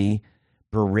Jackson Lee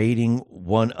berating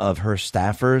one of her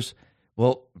staffers?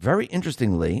 Well, very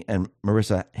interestingly, and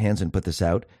Marissa Hansen put this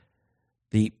out,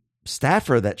 the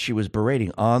staffer that she was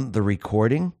berating on the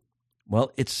recording,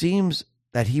 well, it seems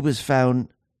that he was found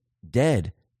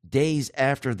dead days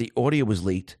after the audio was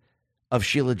leaked of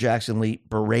Sheila Jackson Lee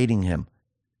berating him.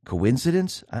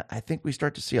 Coincidence? I think we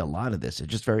start to see a lot of this.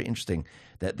 It's just very interesting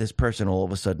that this person all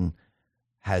of a sudden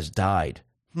has died.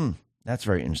 That's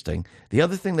very interesting. The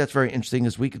other thing that's very interesting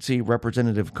is we could see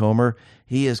Representative Comer.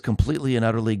 He is completely and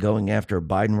utterly going after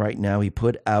Biden right now. He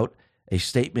put out a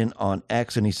statement on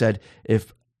X and he said,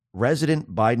 if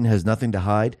President Biden has nothing to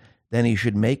hide, then he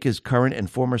should make his current and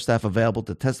former staff available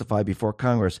to testify before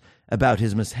Congress about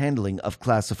his mishandling of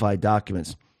classified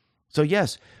documents. So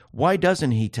yes, why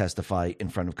doesn't he testify in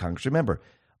front of Congress? Remember,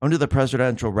 under the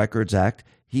Presidential Records Act,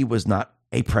 he was not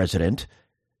a president.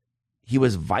 He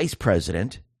was vice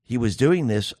president. He was doing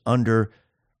this under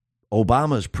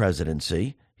Obama's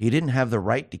presidency. He didn't have the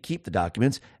right to keep the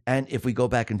documents. And if we go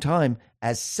back in time,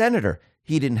 as senator,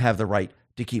 he didn't have the right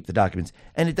to keep the documents.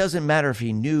 And it doesn't matter if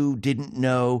he knew, didn't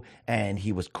know, and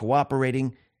he was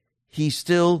cooperating. He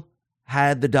still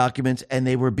had the documents and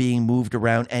they were being moved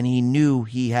around and he knew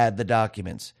he had the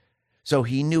documents. So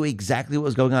he knew exactly what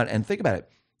was going on. And think about it.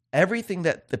 Everything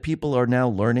that the people are now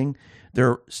learning,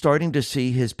 they're starting to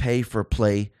see his pay for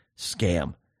play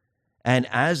scam. And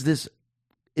as this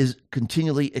is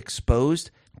continually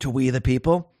exposed to we the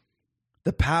people,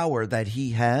 the power that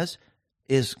he has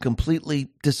is completely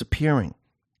disappearing.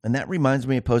 And that reminds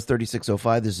me of Post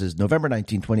 3605. This is November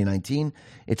 19, 2019.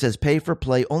 It says pay for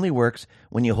play only works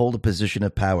when you hold a position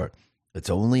of power. It's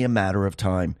only a matter of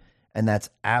time. And that's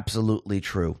absolutely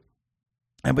true.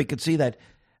 And we could see that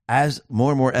as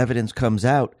more and more evidence comes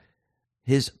out,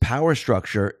 his power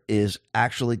structure is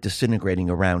actually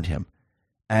disintegrating around him.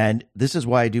 And this is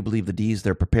why I do believe the D's,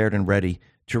 they're prepared and ready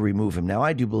to remove him. Now,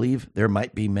 I do believe there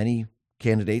might be many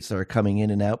candidates that are coming in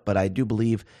and out, but I do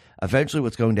believe eventually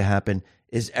what's going to happen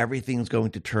is everything's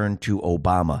going to turn to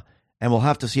Obama. And we'll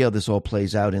have to see how this all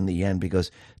plays out in the end,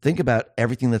 because think about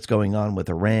everything that's going on with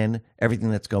Iran, everything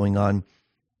that's going on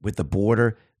with the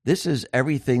border. This is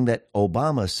everything that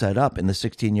Obama set up in the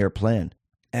 16-year plan.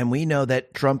 And we know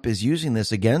that Trump is using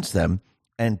this against them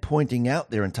and pointing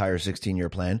out their entire 16-year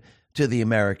plan to the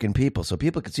American people. So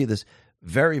people could see this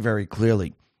very, very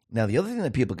clearly. Now, the other thing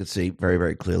that people could see very,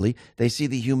 very clearly, they see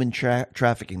the human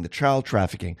trafficking, the child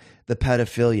trafficking, the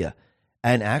pedophilia.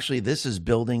 And actually, this is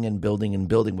building and building and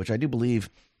building, which I do believe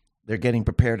they're getting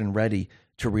prepared and ready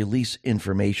to release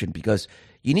information, because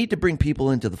you need to bring people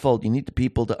into the fold. You need the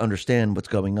people to understand what's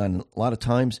going on. A lot of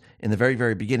times in the very,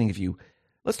 very beginning,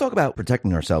 let's talk about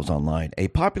protecting ourselves online. A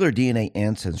popular DNA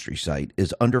ancestry site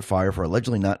is under fire for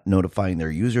allegedly not notifying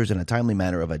their users in a timely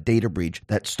manner of a data breach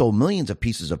that stole millions of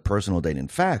pieces of personal data. In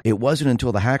fact, it wasn't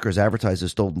until the hackers advertised the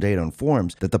stolen data on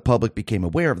forums that the public became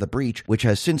aware of the breach, which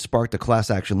has since sparked a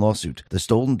class action lawsuit. The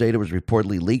stolen data was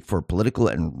reportedly leaked for political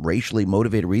and racially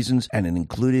motivated reasons, and it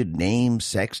included name,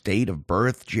 sex, date of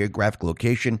birth, geographic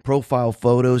location, profile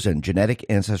photos, and genetic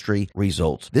ancestry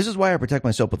results. This is why I protect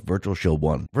myself with Virtual Shield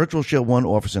 1. Virtual Shield 1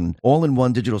 offers an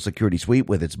all-in-one digital security suite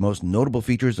with its most notable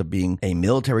features of being a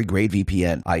military-grade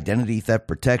VPN, identity theft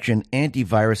protection,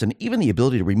 antivirus, and even the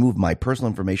ability to remove my personal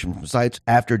information from sites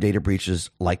after data breaches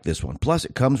like this one. Plus,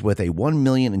 it comes with a $1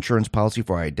 million insurance policy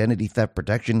for identity theft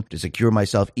protection to secure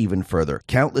myself even further.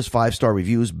 Countless 5-star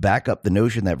reviews back up the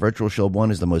notion that Virtual Shield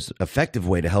 1 is the most effective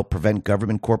way to help prevent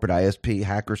government, corporate, ISP,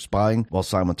 hacker spying while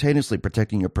simultaneously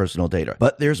protecting your personal data.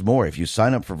 But there's more. If you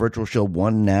sign up for Virtual Shield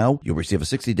 1 now, you'll receive a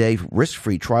 60-day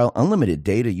risk-free trial, unlimited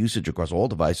data usage across all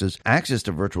devices, access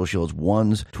to Virtual Shield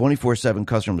 1's 24/7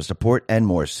 customer support, and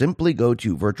more. Simply go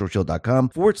to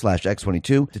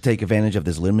virtualshield.com/X22 to take advantage of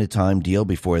this limited time deal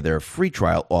before their free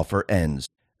trial offer ends.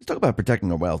 Let's talk about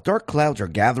protecting our wealth. Dark clouds are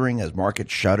gathering as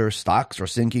markets shudder, stocks are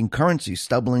sinking, currencies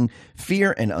stumbling,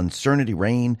 fear and uncertainty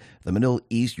reign. The Middle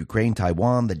East, Ukraine,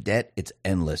 Taiwan, the debt, it's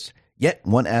endless. Yet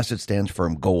one asset stands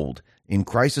firm: gold. In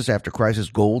crisis after crisis,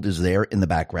 gold is there in the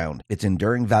background. Its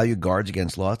enduring value guards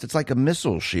against loss. It's like a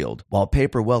missile shield. While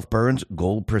paper wealth burns,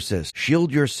 gold persists.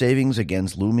 Shield your savings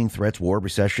against looming threats, war,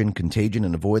 recession, contagion,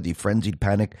 and avoid the frenzied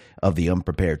panic of the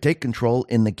unprepared. Take control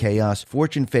in the chaos.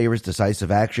 Fortune favors decisive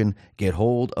action. Get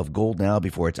hold of gold now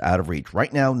before it's out of reach.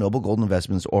 Right now, Noble Gold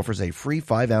Investments offers a free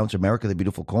 5-ounce America the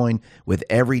Beautiful coin with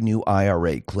every new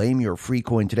IRA. Claim your free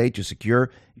coin today to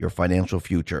secure your financial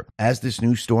future. As this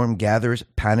new storm gathers,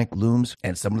 panic looms,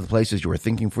 and some of the places you were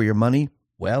thinking for your money,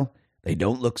 well, they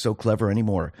don't look so clever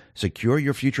anymore. Secure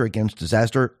your future against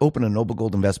disaster. Open a Noble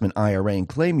Gold Investment IRA and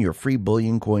claim your free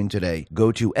bullion coin today.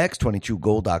 Go to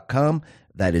x22gold.com.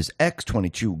 That is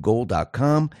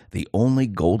x22gold.com, the only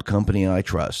gold company I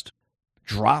trust.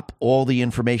 Drop all the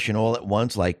information all at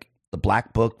once, like the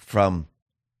black book from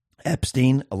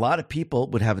Epstein. A lot of people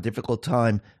would have a difficult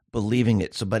time believing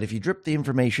it. But if you drip the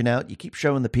information out, you keep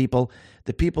showing the people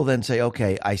then say,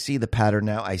 okay, I see the pattern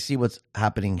now. I see what's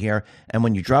happening here. And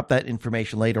when you drop that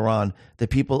information later on, the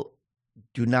people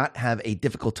do not have a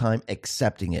difficult time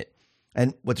accepting it.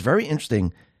 And what's very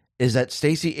interesting is that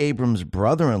Stacey Abrams'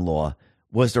 brother-in-law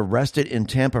was arrested in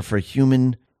Tampa for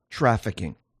human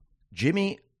trafficking.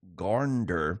 Jimmy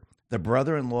Garner, the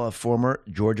brother-in-law of former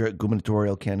Georgia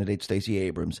gubernatorial candidate Stacey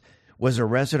Abrams, was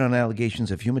arrested on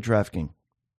allegations of human trafficking.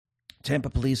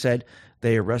 Tampa police said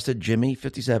they arrested Jimmy,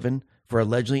 57, for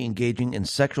allegedly engaging in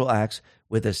sexual acts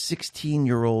with a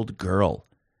 16-year-old girl.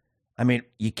 I mean,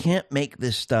 you can't make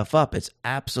this stuff up. It's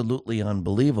absolutely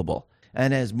unbelievable.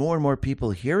 And as more and more people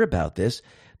hear about this,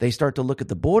 they start to look at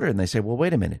the border and they say, well,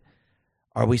 wait a minute.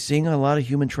 Are we seeing a lot of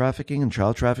human trafficking and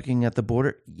child trafficking at the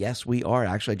border? Yes, we are.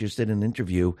 Actually, I just did an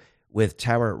interview with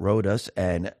Tara Rodas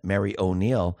and Mary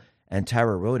O'Neill. And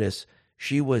Tara Rodas,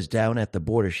 she was down at the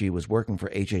border. She was working for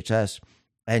HHS,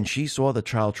 and she saw the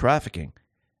child trafficking.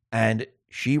 And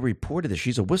she reported this.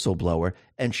 She's a whistleblower,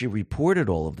 and she reported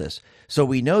all of this. So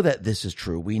we know that this is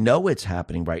true. We know it's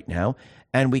happening right now.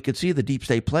 And we could see the deep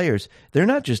state players. They're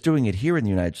not just doing it here in the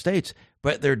United States,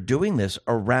 but they're doing this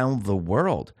around the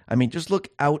world. I mean, just look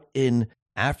out in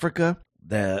Africa.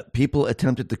 The people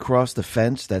attempted to cross the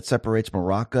fence that separates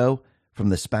Morocco from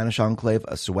the Spanish enclave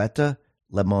of Ceuta,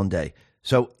 Le Monde.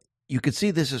 So you could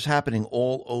see this is happening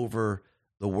all over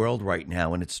the world right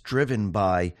now, and it's driven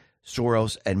by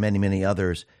Soros and many, many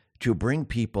others to bring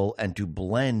people and to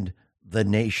blend the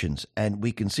nations. And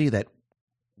we can see that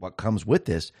what comes with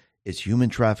this is human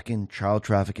trafficking, child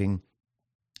trafficking,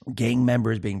 gang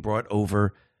members being brought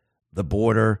over the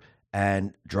border,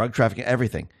 and drug trafficking,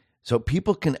 everything. So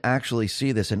people can actually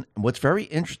see this. And what's very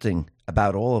interesting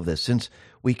about all of this, since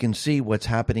we can see what's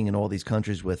happening in all these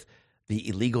countries with the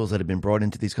illegals that have been brought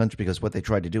into these countries, because what they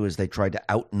tried to do is they tried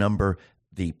to outnumber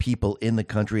the people in the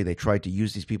country. They tried to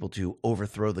use these people to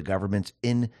overthrow the governments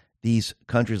in these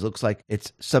countries. Looks like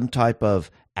it's some type of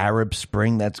Arab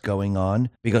Spring that's going on,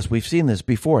 because we've seen this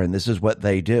before, and this is what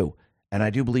they do. And I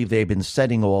do believe they've been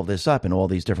setting all this up in all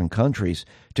these different countries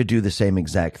to do the same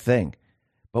exact thing.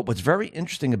 But what's very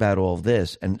interesting about all of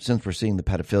this, and since we're seeing the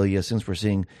pedophilia, since we're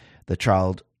seeing the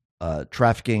child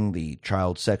trafficking, the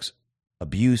child sex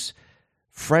abuse,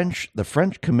 the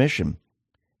French Commission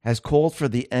has called for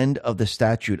the end of the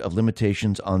statute of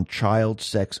limitations on child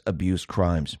sex abuse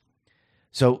crimes.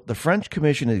 So the French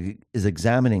Commission is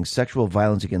examining sexual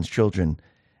violence against children,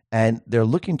 and they're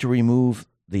looking to remove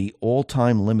the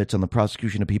all-time limits on the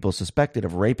prosecution of people suspected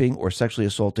of raping or sexually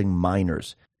assaulting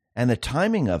minors. And the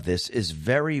timing of this is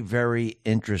very, very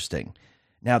interesting.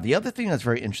 Now, the other thing that's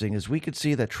very interesting is we could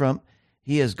see that Trump,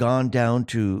 he has gone down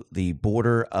to the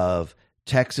border of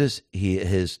Texas. He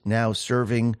is now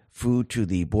serving food to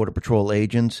the Border Patrol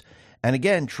agents. And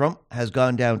again, Trump has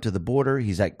gone down to the border.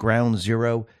 He's at ground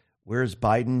zero. Where's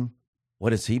Biden?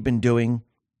 What has he been doing?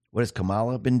 What has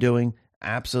Kamala been doing?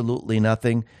 Absolutely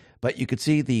nothing. But you could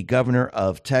see the governor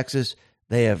of Texas,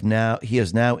 he has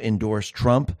now endorsed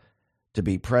Trump to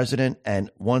be president. And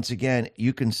once again,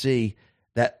 you can see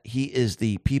that he is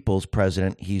the people's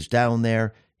president. He's down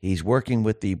there. He's working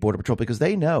with the Border Patrol because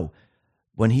they know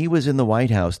when he was in the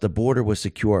White House, the border was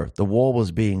secure. The wall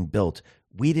was being built.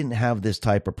 We didn't have this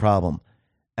type of problem.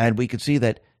 And we could see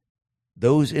that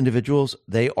those individuals,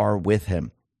 they are with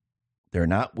him. They're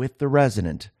not with the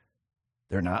resident.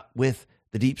 They're not with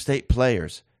the deep state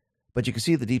players. But you can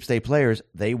see the deep state players,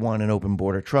 they want an open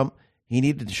border. Trump, he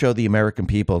needed to show the American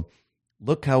people,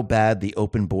 look how bad the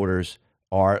open borders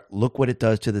are. Look what it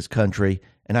does to this country.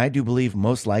 And I do believe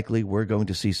most likely we're going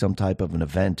to see some type of an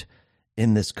event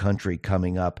in this country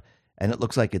coming up. And it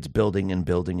looks like it's building and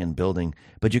building and building.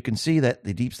 But you can see that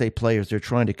the deep state players, they're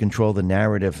trying to control the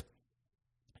narrative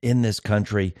in this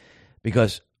country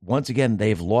because, once again,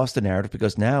 they've lost the narrative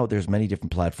because now there's many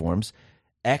different platforms.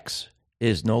 X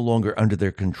is no longer under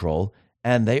their control,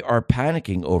 and they are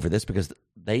panicking over this because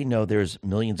they know there's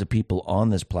millions of people on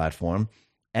this platform,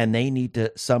 and they need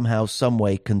to somehow, some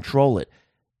way control it.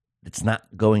 It's not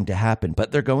going to happen,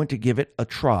 but they're going to give it a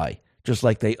try, just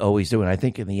like they always do. And I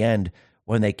think in the end,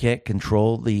 when they can't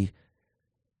control the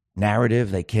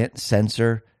narrative, they can't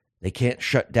censor, they can't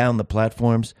shut down the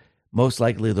platforms, most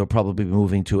likely they'll probably be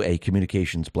moving to a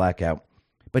communications blackout.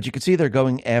 But you can see they're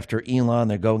going after Elon,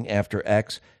 they're going after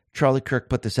X. Charlie Kirk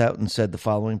put this out and said the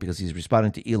following because he's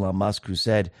responding to Elon Musk, who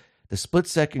said, the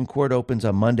split-second court opens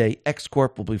on Monday. X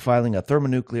Corp will be filing a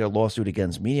thermonuclear lawsuit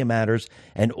against Media Matters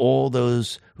and all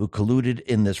those who colluded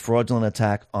in this fraudulent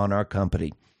attack on our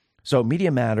company. So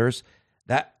Media Matters,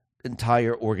 that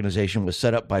entire organization was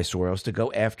set up by Soros to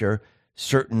go after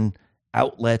certain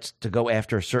outlets, to go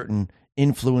after certain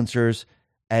influencers,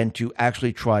 and to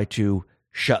actually try to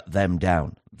shut them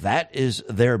down. That is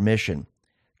their mission.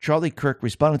 Charlie Kirk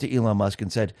responded to Elon Musk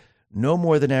and said, no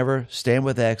more than ever, stand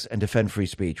with X and defend free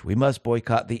speech. We must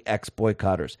boycott the X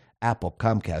boycotters. Apple,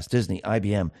 Comcast, Disney,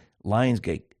 IBM,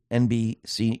 Lionsgate,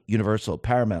 NBC, Universal,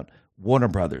 Paramount, Warner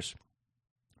Brothers.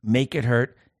 Make it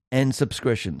hurt. End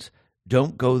subscriptions.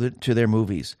 Don't go to their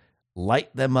movies.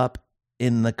 Light them up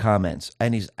in the comments.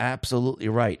 And he's absolutely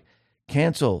right.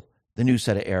 Cancel the new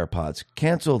set of AirPods.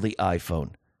 Cancel the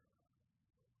iPhone.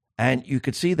 And you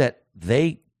could see that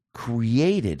they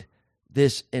created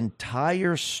this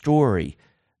entire story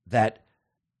that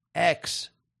X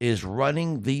is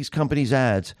running these companies'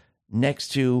 ads next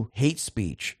to hate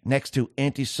speech, next to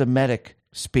anti-Semitic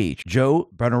speech. Joe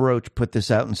Brenner-Roach put this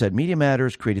out and said, Media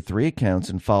Matters created 3 accounts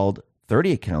and followed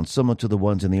 30 accounts similar to the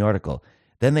ones in the article.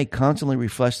 Then they constantly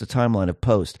refresh the timeline of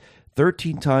posts,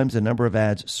 13 times the number of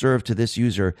ads served to this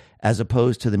user as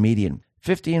opposed to the median.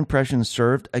 50 impressions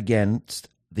served against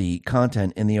the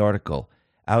content in the article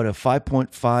out of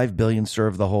 5.5 billion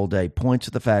served the whole day points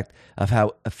to the fact of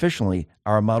how efficiently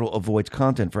our model avoids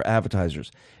content for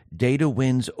advertisers. Data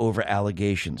wins over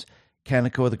allegations.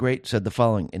 Kaneko the Great said the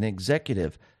following: an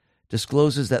executive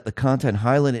discloses that the content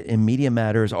highlighted in Media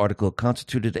Matters article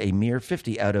constituted a mere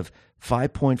 50 out of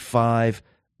 5.5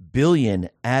 billion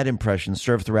ad impressions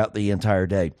served throughout the entire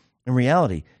day. In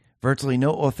reality, virtually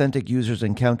no authentic users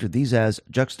encountered these ads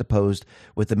juxtaposed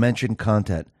with the mentioned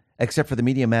content, except for the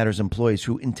Media Matters employees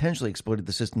who intentionally exploited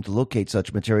the system to locate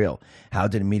such material. How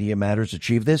did Media Matters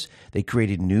achieve this? They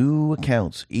created new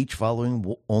accounts, each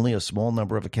following only a small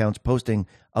number of accounts posting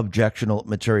objectionable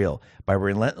material. By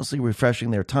relentlessly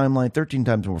refreshing their timeline 13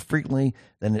 times more frequently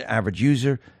than an average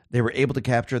user, they were able to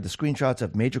capture the screenshots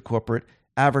of major corporate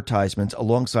advertisements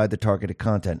alongside the targeted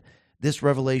content. This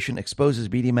revelation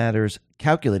exposes Media Matters'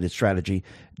 calculated strategy,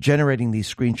 generating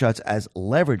these screenshots as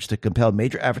leverage to compel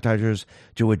major advertisers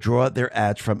to withdraw their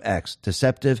ads from X.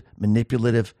 Deceptive,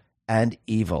 manipulative, and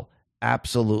evil.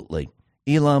 Absolutely.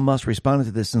 Elon Musk responded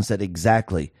to this and said,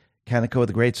 exactly. Kaneko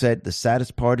the Great said, the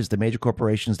saddest part is the major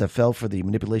corporations that fell for the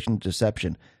manipulation and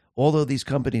deception. Although these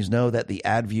companies know that the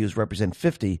ad views represent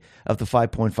 50 of the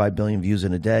 5.5 billion views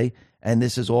in a day, and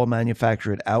this is all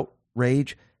manufactured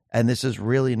outrage, and this is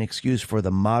really an excuse for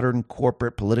the modern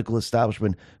corporate political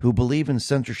establishment who believe in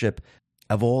censorship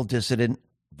of all dissident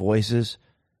voices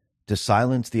to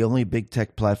silence the only big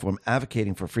tech platform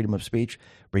advocating for freedom of speech,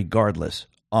 regardless.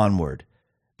 Onward.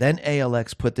 Then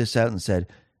ALX put this out and said,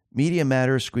 Media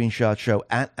Matters screenshots show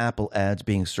at Apple ads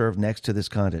being served next to this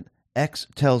content. X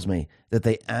tells me that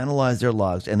they analyzed their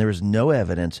logs and there is no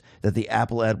evidence that the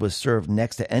Apple ad was served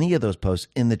next to any of those posts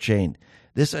in the chain.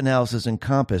 This analysis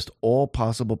encompassed all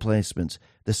possible placements.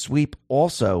 The sweep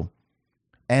also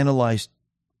analyzed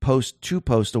post to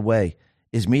post away.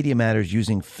 Is Media Matters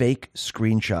using fake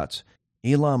screenshots?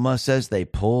 Elon Musk says they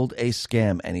pulled a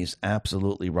scam, and he's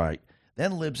absolutely right.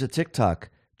 Then libs of TikTok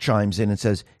chimes in and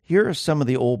says, here are some of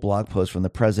the old blog posts from the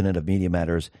president of Media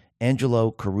Matters,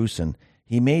 Angelo Carusin.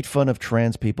 He made fun of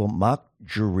trans people, mocked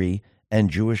Jewry and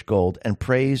Jewish gold, and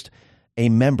praised a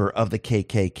member of the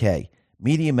KKK.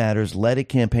 Media Matters led a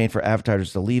campaign for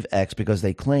advertisers to leave X because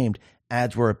they claimed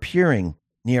ads were appearing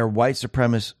near white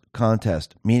supremacist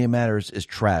contest. Media Matters is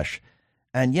trash.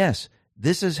 And yes,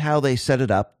 this is how they set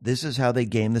it up. This is how they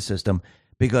game the system,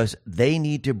 because they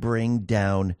need to bring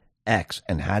down X.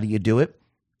 And how do you do it?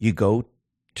 You go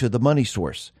to the money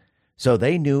source. So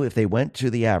they knew if they went to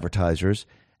the advertisers,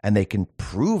 and they can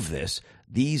prove this,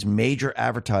 these major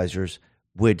advertisers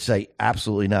would say,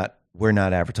 absolutely not, we're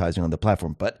not advertising on the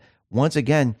platform. But once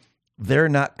again, they're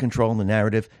not controlling the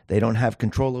narrative. They don't have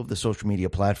control of the social media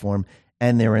platform,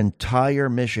 and their entire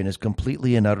mission is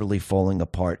completely and utterly falling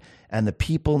apart. And the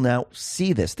people now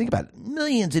see this. Think about it.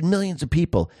 Millions and millions of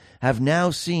people have now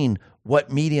seen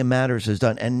what Media Matters has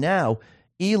done. And now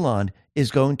Elon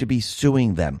is going to be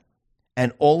suing them.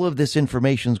 And all of this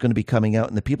information is going to be coming out,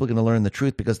 and the people are going to learn the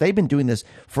truth, because they've been doing this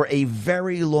for a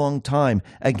very long time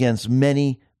against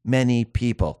many, many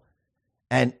people.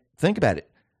 And think about it.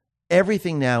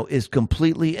 Everything now is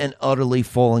completely and utterly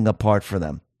falling apart for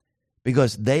them,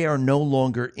 because they are no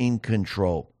longer in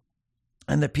control.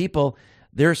 And the people,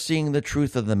 they're seeing the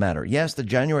truth of the matter. Yes, the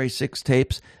January 6th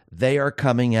tapes, they are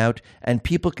coming out, and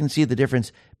people can see the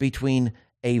difference between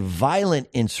a violent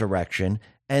insurrection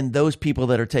and those people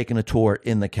that are taking a tour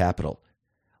in the Capitol.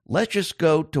 Let's just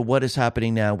go to what is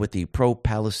happening now with the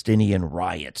pro-Palestinian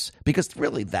riots, because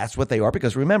really that's what they are.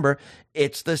 Because remember,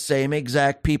 it's the same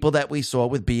exact people that we saw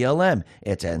with BLM.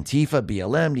 It's Antifa,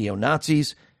 BLM,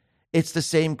 neo-Nazis. It's the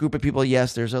same group of people.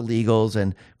 Yes, there's illegals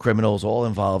and criminals all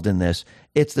involved in this.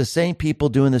 It's the same people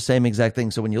doing the same exact thing.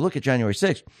 So when you look at January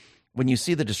 6th, when you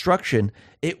see the destruction,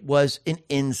 it was an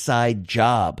inside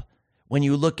job. When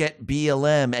you look at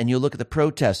BLM and you look at the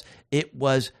protests, it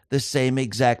was the same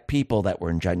exact people that were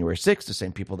in January 6th, the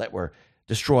same people that were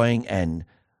destroying and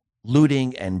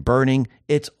looting and burning.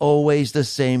 It's always the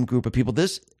same group of people.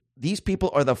 These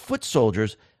people are the foot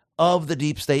soldiers of the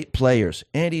deep state players.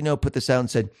 Andy No put this out and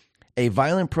said, a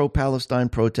violent pro-Palestine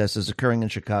protest is occurring in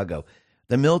Chicago.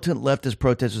 The militant leftist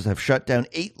protesters have shut down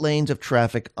 8 lanes of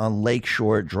traffic on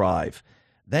Lakeshore Drive.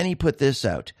 Then he put this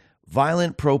out.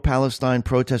 Violent pro-Palestine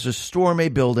protesters storm a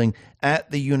building at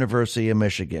the University of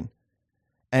Michigan.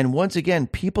 And once again,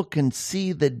 people can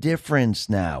see the difference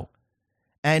now.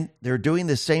 And they're doing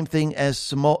the same thing as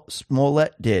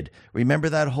Smollett did. Remember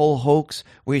that whole hoax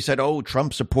where he said, oh,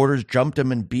 Trump supporters jumped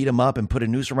him and beat him up and put a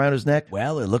noose around his neck?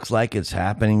 Well, it looks like it's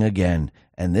happening again.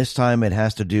 And this time it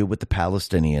has to do with the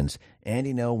Palestinians.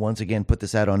 Andy No once again put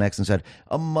this out on X and said,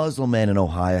 a Muslim man in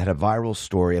Ohio had a viral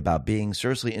story about being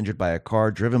seriously injured by a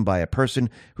car driven by a person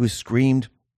who screamed,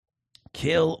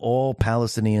 kill all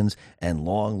Palestinians and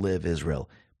long live Israel.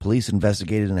 Police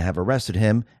investigated and have arrested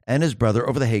him and his brother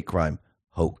over the hate crime.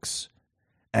 Hoax.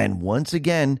 And once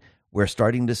again, we're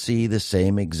starting to see the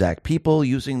same exact people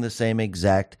using the same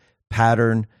exact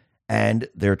pattern, and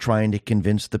they're trying to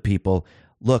convince the people,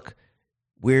 look,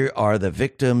 we are the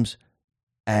victims,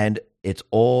 and it's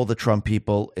all the Trump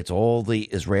people, it's all the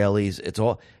Israelis,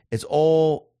 it's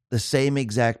all the same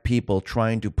exact people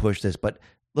trying to push this. But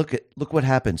look what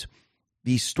happens.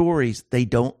 These stories, they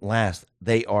don't last.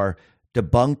 They are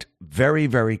debunked very,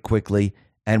 very quickly.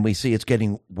 And we see it's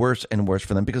getting worse and worse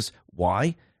for them, because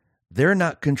why? They're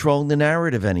not controlling the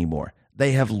narrative anymore.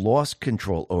 They have lost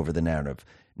control over the narrative.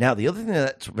 Now, the other thing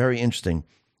that's very interesting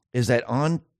is that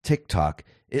on TikTok,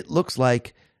 it looks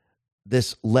like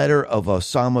this letter of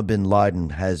Osama bin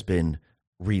Laden has been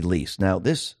released. Now,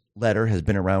 this letter has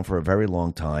been around for a very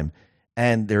long time,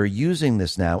 and they're using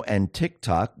this now. And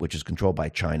TikTok, which is controlled by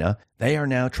China, they are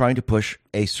now trying to push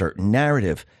a certain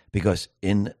narrative, because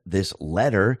in this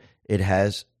letter, it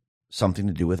has something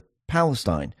to do with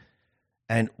Palestine.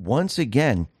 And once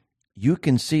again, you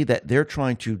can see that they're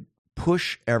trying to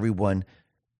push everyone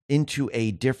into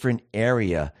a different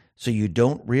area so you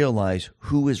don't realize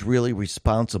who is really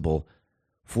responsible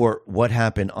for what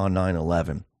happened on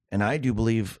 9/11. And I do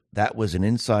believe that was an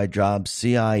inside job,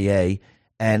 CIA.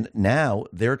 And now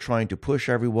they're trying to push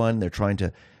everyone. They're trying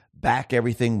to back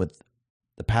everything with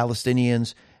the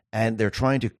Palestinians. And they're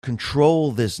trying to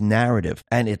control this narrative,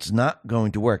 and it's not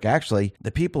going to work. Actually, the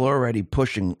people are already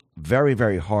pushing very,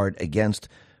 very hard against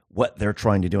what they're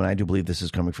trying to do, and I do believe this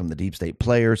is coming from the deep state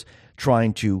players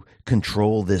trying to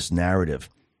control this narrative.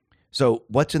 So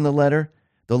what's in the letter?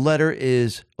 The letter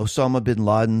is Osama bin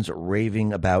Laden's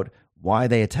raving about why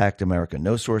they attacked America.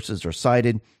 No sources are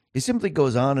cited. He simply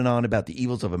goes on and on about the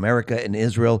evils of America and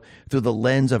Israel through the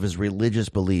lens of his religious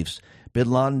beliefs.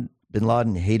 Bin Laden Bin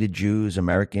Laden hated Jews,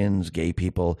 Americans, gay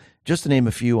people, just to name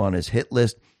a few on his hit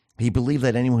list. He believed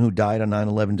that anyone who died on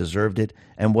 9/11 deserved it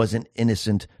and wasn't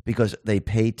innocent because they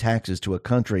paid taxes to a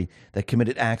country that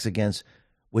committed acts against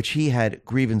which he had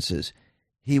grievances.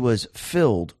 He was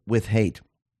filled with hate.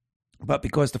 But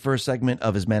because the first segment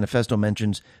of his manifesto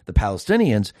mentions the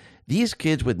Palestinians, these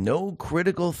kids with no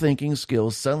critical thinking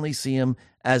skills suddenly see him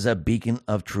as a beacon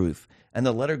of truth. And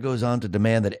the letter goes on to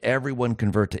demand that everyone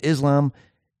convert to Islam.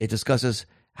 It discusses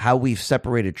how we've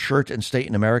separated church and state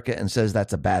in America and says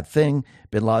that's a bad thing.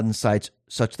 Bin Laden cites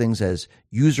such things as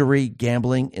usury,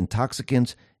 gambling,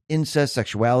 intoxicants, incest,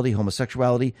 sexuality,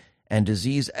 homosexuality, and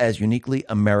disease as uniquely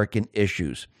American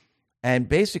issues. And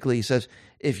basically he says,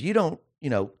 if you don't,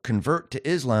 convert to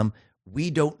Islam, we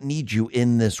don't need you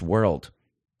in this world.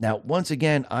 Now, once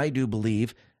again, I do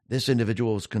believe this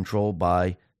individual was controlled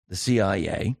by the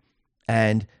CIA,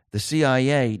 and the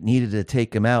CIA needed to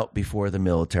take him out before the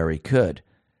military could.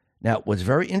 Now, what's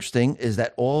very interesting is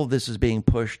that all of this is being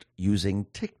pushed using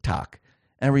TikTok.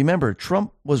 And remember,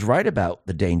 Trump was right about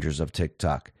the dangers of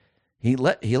TikTok. He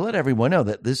let everyone know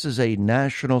that this is a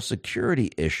national security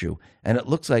issue, and it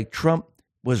looks like Trump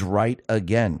was right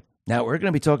again. Now, we're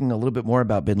going to be talking a little bit more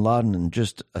about bin Laden in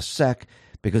just a sec,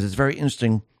 because it's very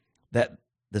interesting that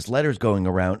this letter is going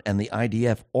around, and the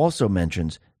IDF also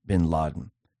mentions bin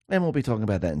Laden. And we'll be talking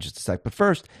about that in just a sec. But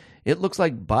first, it looks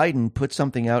like Biden put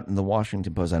something out in the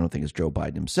Washington Post. I don't think it's Joe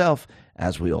Biden himself,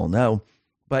 as we all know.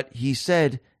 But he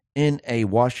said in a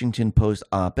Washington Post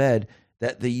op-ed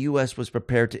that the U.S. was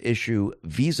prepared to issue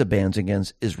visa bans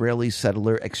against Israeli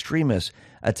settler extremists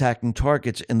attacking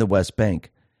targets in the West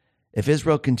Bank. If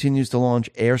Israel continues to launch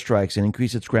airstrikes and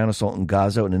increase its ground assault in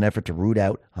Gaza in an effort to root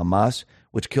out Hamas,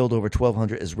 which killed over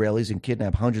 1,200 Israelis and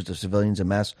kidnapped hundreds of civilians in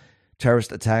mass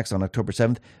terrorist attacks on October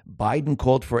 7th, Biden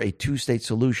called for a two-state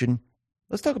solution.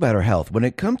 Let's talk about our health. When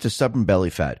it comes to stubborn belly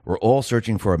fat, we're all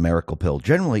searching for a miracle pill.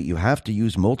 Generally, you have to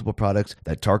use multiple products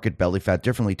that target belly fat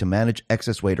differently to manage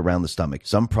excess weight around the stomach.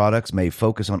 Some products may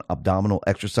focus on abdominal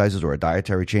exercises or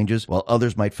dietary changes, while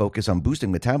others might focus on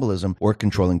boosting metabolism or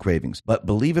controlling cravings. But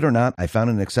believe it or not, I found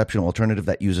an exceptional alternative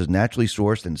that uses naturally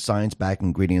sourced and science-backed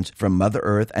ingredients from Mother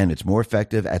Earth, and it's more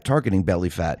effective at targeting belly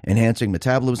fat, enhancing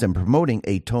metabolism, and promoting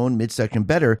a toned midsection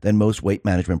better than most weight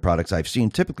management products I've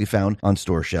seen typically found on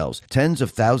store shelves. Tens of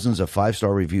thousands of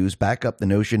 5-star reviews back up the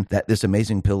notion that this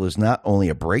amazing pill is not only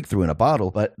a breakthrough in a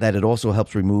bottle, but that it also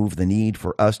helps remove the need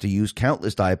for us to use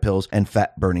countless diet pills and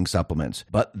fat-burning supplements.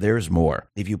 But there's more.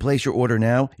 If you place your order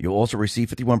now, you'll also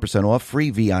receive 51% off, free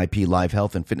VIP live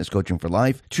health and fitness coaching for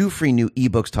life, 2 free new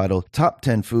ebooks titled Top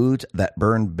 10 Foods That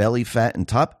Burn Belly Fat and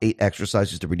Top 8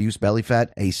 Exercises to Reduce Belly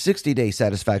Fat, a 60-day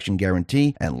satisfaction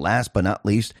guarantee, and last but not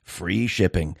least, free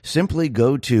shipping. Simply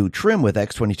go to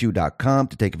trimwithx22.com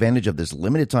to take advantage of this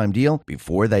limited time deal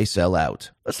before they sell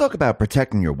out. Let's talk about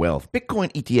protecting your wealth.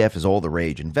 Bitcoin ETF is all the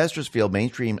rage. Investors feel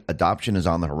mainstream adoption is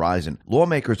on the horizon.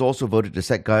 Lawmakers also voted to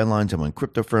set guidelines on when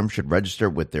crypto firms should register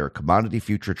with their Commodity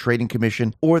Future Trading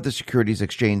Commission or the Securities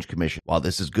Exchange Commission. While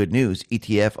this is good news,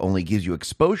 ETF only gives you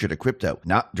exposure to crypto,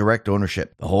 not direct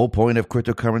ownership. The whole point of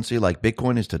cryptocurrency like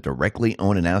Bitcoin is to directly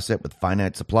own an asset with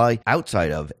finite supply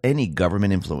outside of any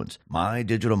government influence. My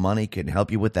Digital Money can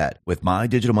help you with that. With My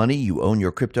Digital Money, you own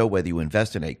your crypto whether you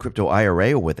invest in a crypto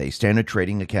IRA or with a standard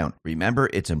trading account. Remember,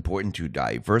 it's important to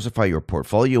diversify your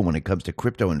portfolio when it comes to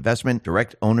crypto investment.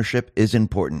 Direct ownership is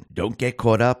important. Don't get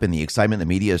caught up in the excitement the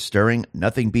media is stirring.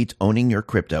 Nothing beats owning your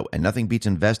crypto, and nothing beats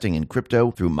investing in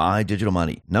crypto through My Digital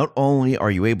Money. Not only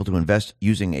are you able to invest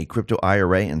using a crypto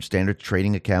IRA and standard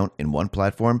trading account in one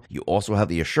platform, you also have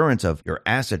the assurance of your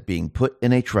asset being put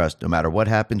in a trust. No matter what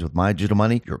happens with My Digital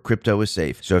Money, your crypto is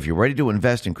safe. So if you're ready to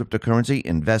invest in cryptocurrency,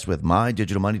 invest with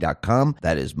MyDigitalMoney.com.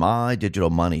 That is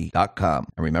MyDigitalMoney.com.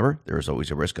 And remember, there is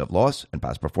always a risk of loss, and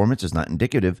past performance is not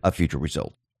indicative of future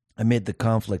results. Amid the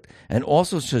conflict, and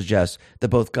also suggests that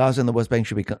both Gaza and the West Bank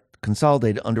should be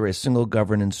consolidated under a single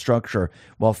governance structure,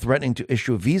 while threatening to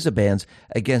issue visa bans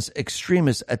against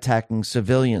extremists attacking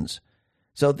civilians.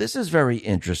 So this is very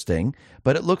interesting,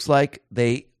 but it looks like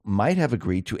they might have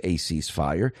agreed to a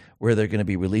ceasefire where they're going to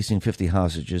be releasing 50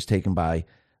 hostages taken by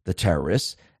the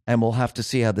terrorists. And we'll have to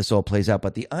see how this all plays out.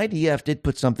 But the IDF did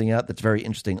put something out that's very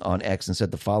interesting on X and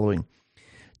said the following: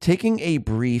 taking a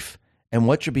brief and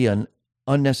what should be an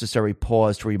unnecessary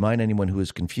pause to remind anyone who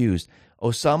is confused,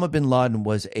 Osama bin Laden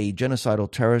was a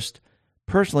genocidal terrorist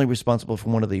personally responsible for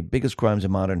one of the biggest crimes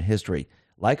in modern history.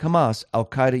 Like Hamas,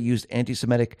 Al-Qaeda used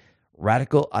anti-Semitic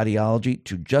radical ideology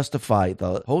to justify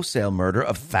the wholesale murder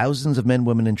of thousands of men,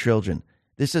 women, and children.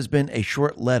 This has been a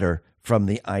short letter from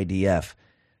the IDF.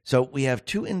 So we have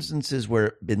 2 instances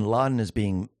where bin Laden is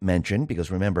being mentioned, because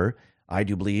remember, I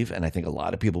do believe, and I think a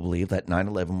lot of people believe, that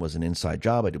 9/11 was an inside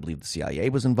job. I do believe the CIA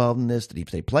was involved in this. The deep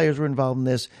state players were involved in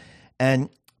this. And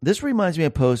this reminds me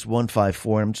of Post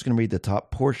 154. I'm just going to read the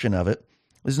top portion of it.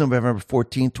 This is November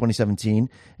 14th, 2017.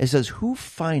 It says, who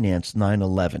financed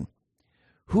 9/11?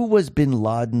 Who was bin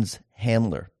Laden's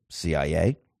handler?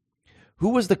 CIA. Who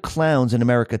was the clowns in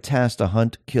America tasked to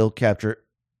hunt, kill, capture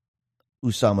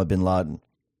Osama bin Laden?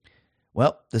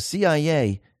 Well, the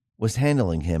CIA was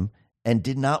handling him and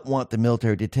did not want the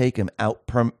military to take him out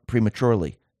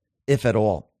prematurely, if at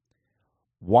all.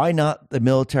 Why not the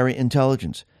military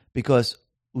intelligence? Because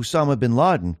Osama bin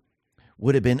Laden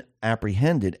would have been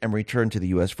apprehended and returned to the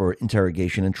U.S. for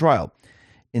interrogation and trial.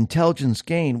 Intelligence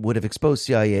gain would have exposed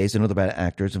CIA's and other bad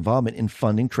actors' involvement in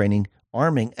funding, training,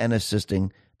 arming, and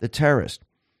assisting the terrorists.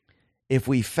 If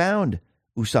we found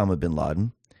Osama bin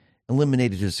Laden,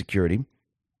 eliminated his security,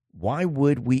 why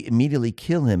would we immediately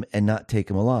kill him and not take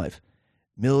him alive?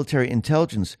 Military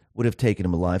intelligence would have taken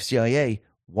him alive. CIA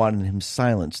wanted him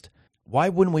silenced. Why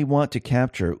wouldn't we want to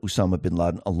capture Osama bin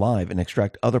Laden alive and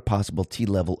extract other possible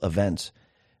T-level events?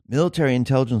 Military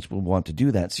intelligence would want to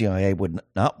do that. CIA would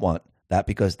not want that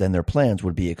because then their plans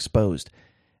would be exposed.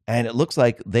 And it looks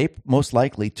like they most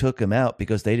likely took him out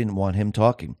because they didn't want him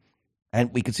talking.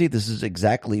 And we can see this is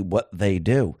exactly what they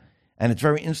do. And it's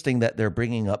very interesting that they're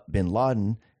bringing up bin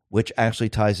Laden, which actually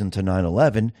ties into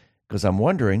 9/11, because I'm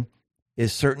wondering,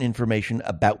 is certain information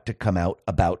about to come out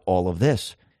about all of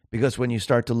this? Because when you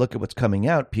start to look at what's coming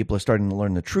out, people are starting to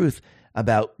learn the truth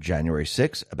about January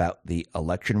 6th, about the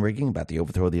election rigging, about the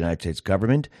overthrow of the United States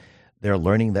government. They're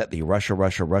learning that the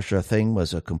Russia thing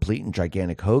was a complete and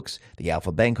gigantic hoax. The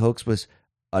Alpha Bank hoax was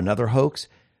another hoax.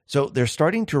 So they're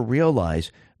starting to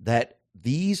realize that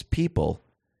these people,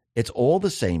 it's all the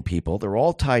same people. They're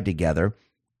all tied together,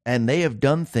 and they have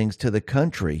done things to the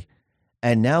country.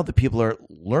 And now the people are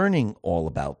learning all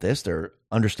about this. They're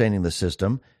understanding the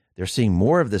system. They're seeing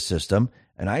more of the system.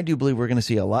 And I do believe we're going to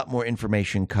see a lot more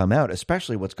information come out,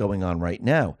 especially what's going on right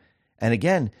now. And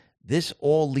again, this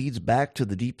all leads back to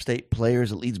the deep state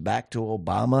players. It leads back to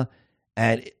Obama.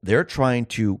 And they're trying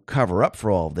to cover up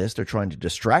for all of this. They're trying to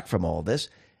distract from all of this.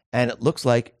 And it looks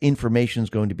like information is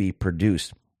going to be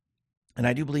produced. And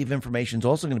I do believe information is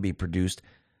also going to be produced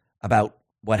about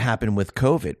what happened with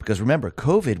COVID. Because remember,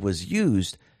 COVID was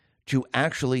used to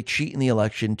actually cheat in the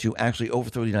election, to actually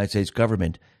overthrow the United States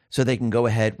government so they can go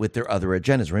ahead with their other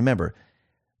agendas. Remember,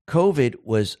 COVID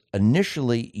was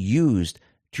initially used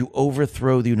to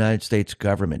overthrow the United States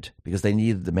government because they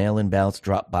needed the mail-in ballots,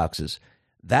 drop boxes.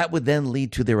 That would then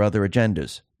lead to their other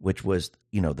agendas, which was,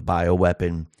 the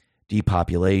bioweapon,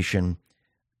 depopulation,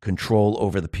 control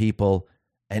over the people,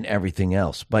 and everything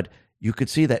else. But you could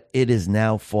see that it is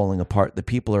now falling apart. The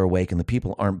people are awake, and the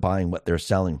people aren't buying what they're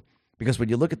selling. Because when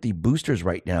you look at the boosters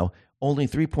right now, only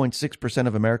 3.6%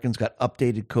 of Americans got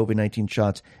updated COVID-19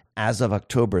 shots as of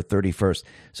October 31st.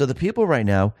 So the people right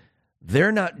now,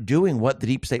 they're not doing what the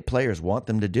deep state players want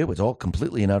them to do. It's all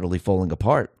completely and utterly falling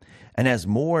apart. And as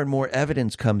more and more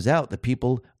evidence comes out, the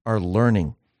people are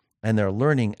learning. And they're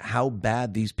learning how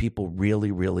bad these people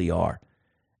really, really are.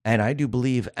 And I do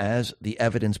believe as the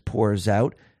evidence pours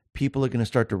out, people are going to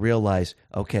start to realize,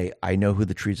 okay, I know who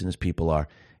the treasonous people are.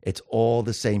 It's all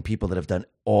the same people that have done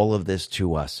all of this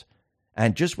to us.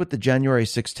 And just with the January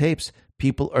 6 tapes,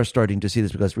 people are starting to see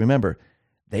this because remember,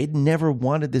 they'd never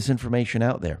wanted this information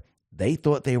out there. They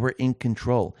thought they were in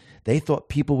control. They thought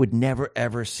people would never,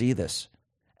 ever see this.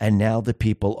 And now the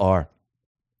people are.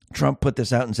 Trump put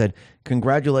this out and said,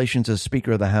 congratulations as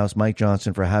Speaker of the House, Mike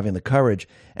Johnson, for having the courage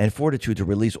and fortitude to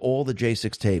release all the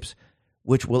J6 tapes,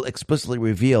 which will explicitly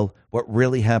reveal what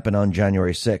really happened on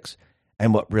January 6th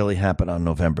and what really happened on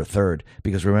November 3rd.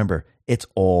 Because remember, it's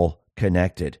all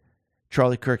connected.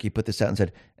 Charlie Kirky put this out and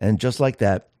said, and just like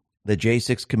that, the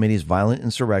J6 committee's violent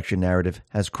insurrection narrative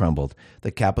has crumbled.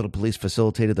 The Capitol Police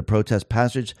facilitated the protest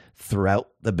passage throughout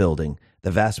the building.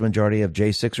 The vast majority of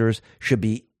J6ers should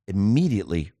be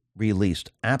immediately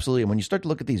released. Absolutely. And when you start to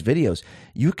look at these videos,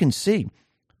 you can see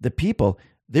the people,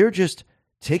 they're just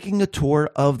taking a tour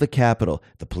of the Capitol.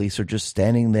 The police are just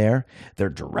standing there. They're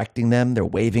directing them. They're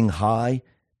waving high.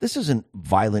 This isn't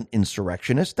violent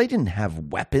insurrectionists. They didn't have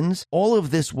weapons. All of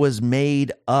this was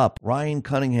made up. Ryan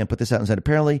Cunningham put this out and said,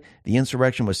 apparently the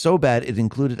insurrection was so bad it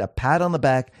included a pat on the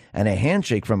back and a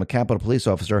handshake from a Capitol Police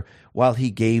officer while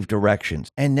he gave directions.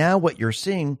 And now what you're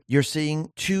seeing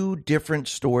two different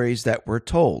stories that were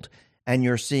told. And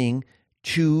you're seeing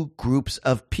two groups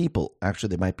of people. Actually,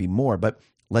 there might be more, but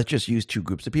let's just use two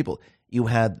groups of people. You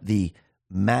had the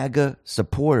MAGA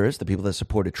supporters, the people that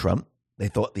supported Trump. They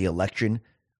thought the election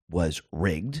was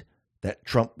rigged, that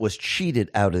Trump was cheated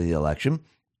out of the election.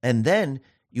 And then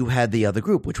you had the other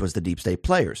group, which was the deep state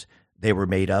players. They were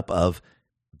made up of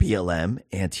BLM,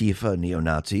 Antifa,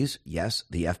 neo-Nazis, yes,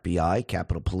 the FBI,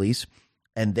 Capitol Police,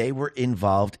 and they were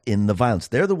involved in the violence.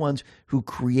 They're the ones who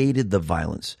created the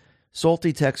violence.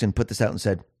 Salty Texan put this out and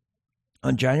said,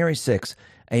 on January 6th,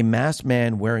 a masked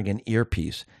man wearing an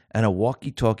earpiece and a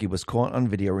walkie-talkie was caught on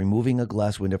video removing a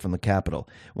glass window from the Capitol.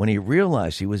 When he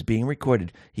realized he was being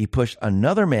recorded, he pushed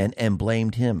another man and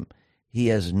blamed him. He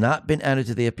has not been added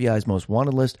to the FBI's most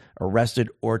wanted list, arrested,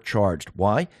 or charged.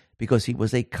 Why? Because he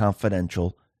was a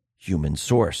confidential human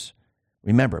source.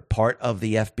 Remember, part of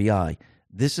the FBI.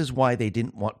 This is why they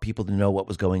didn't want people to know what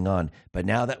was going on. But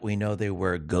now that we know they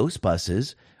were ghost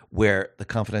buses, where the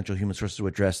confidential human sources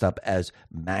were dressed up as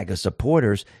MAGA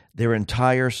supporters, their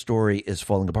entire story is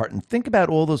falling apart. And think about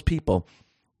all those people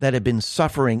that have been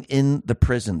suffering in the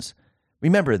prisons.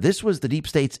 Remember, this was the deep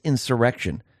state's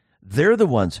insurrection. They're the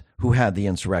ones who had the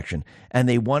insurrection, and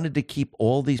they wanted to keep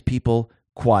all these people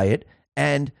quiet,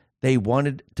 and they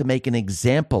wanted to make an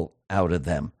example out of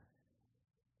them.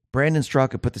 Brandon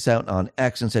Straka put this out on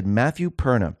X and said, Matthew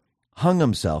Perna hung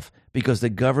himself because the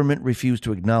government refused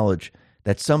to acknowledge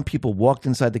that some people walked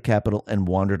inside the Capitol and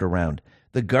wandered around.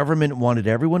 The government wanted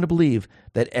everyone to believe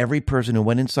that every person who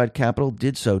went inside Capitol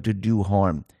did so to do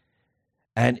harm.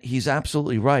 And he's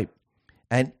absolutely right.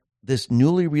 And this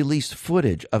newly released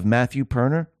footage of Matthew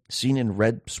Perna, seen in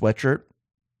red sweatshirt,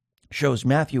 shows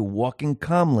Matthew walking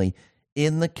calmly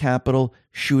in the Capitol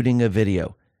shooting a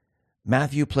video.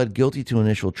 Matthew pled guilty to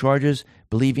initial charges,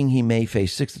 believing he may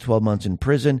face 6 to 12 months in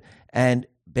prison, and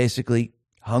basically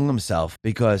hung himself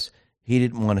because he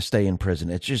didn't want to stay in prison.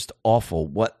 It's just awful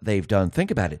what they've done. Think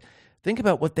about it. Think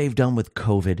about what they've done with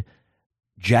COVID,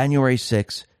 January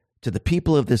 6th, to the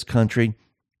people of this country.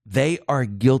 They are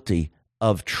guilty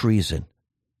of treason.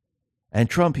 And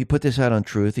Trump, he put this out on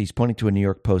Truth. He's pointing to a New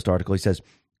York Post article. He says,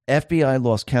 FBI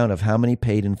lost count of how many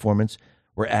paid informants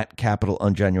were at Capitol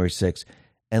on January 6th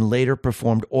and later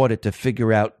performed audit to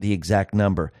figure out the exact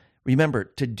number. Remember,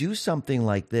 to do something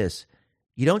like this,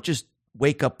 you don't just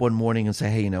wake up one morning and say,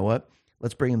 hey, you know what?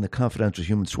 Let's bring in the confidential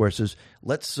human sources.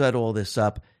 Let's set all this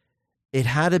up. It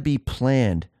had to be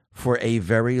planned for a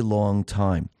very long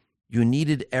time. You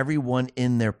needed everyone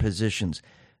in their positions.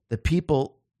 The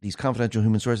people, these confidential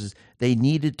human sources, they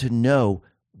needed to know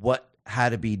what had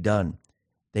to be done.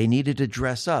 They needed to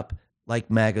dress up like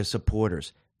MAGA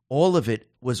supporters. All of it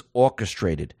was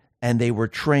orchestrated, and they were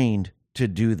trained to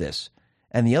do this.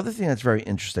 And the other thing that's very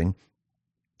interesting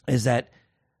is that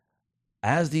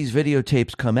as these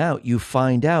videotapes come out, you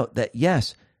find out that,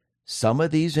 yes, some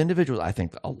of these individuals, I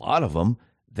think a lot of them,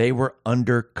 they were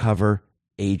undercover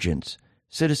agents.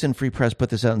 Citizen Free Press put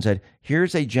this out and said,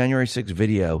 here's a January 6th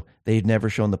video they'd never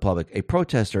shown the public. A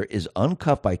protester is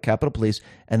uncuffed by Capitol Police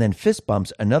and then fist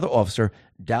bumps another officer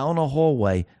down a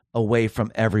hallway away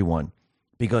from everyone.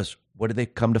 Because what did they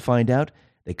come to find out?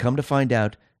 They come to find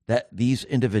out that these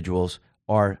individuals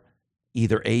are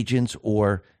either agents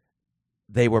or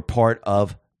they were part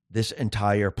of this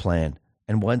entire plan.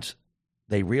 And once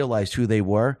they realized who they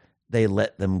were, they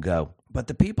let them go. But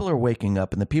the people are waking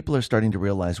up, and the people are starting to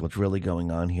realize what's really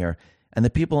going on here. And the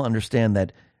people understand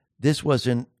that this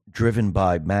wasn't driven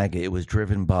by MAGA. It was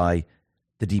driven by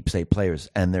the deep state players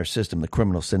and their system, the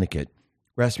criminal syndicate.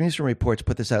 Rasmussen Reports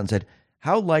put this out and said,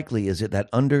 how likely is it that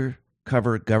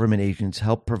undercover government agents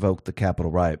helped provoke the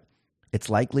Capitol riot? It's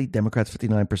likely. Democrats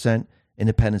 59%,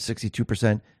 Independents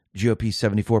 62%, GOP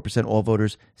 74%, all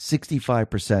voters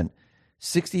 65%.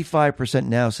 65%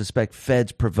 now suspect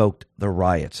feds provoked the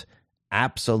riots.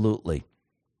 Absolutely.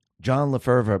 John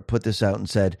LaFerva put this out and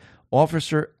said,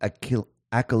 Officer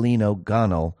Aquilino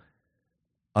Gonal,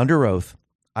 under oath,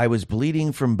 I was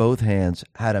bleeding from both hands,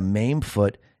 had a maimed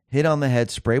foot, hit on the head,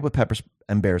 sprayed with pepper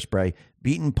and bear spray,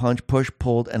 beaten, punched, pushed,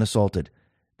 pulled, and assaulted.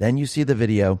 Then you see the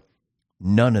video.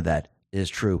 None of that is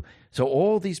true. So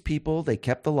all these people, they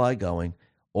kept the lie going.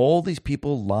 All these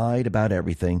people lied about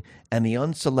everything, and the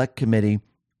Unselect Committee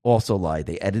also lied.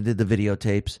 They edited the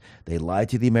videotapes, they lied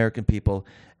to the American people,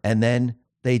 and then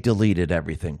they deleted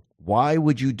everything. Why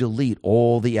would you delete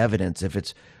all the evidence if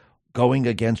it's going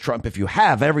against Trump? If you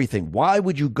have everything, why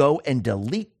would you go and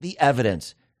delete the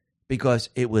evidence? Because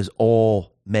it was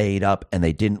all made up, and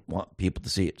they didn't want people to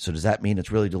see it. So does that mean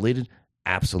it's really deleted?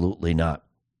 Absolutely not.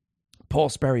 Paul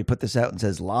Sperry put this out and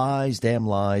says, lies, damn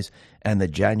lies, and the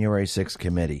January 6th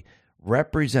committee.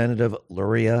 Representative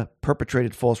Luria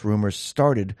perpetrated false rumors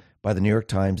started by the New York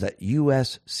Times that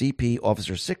USCP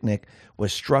Officer Sicknick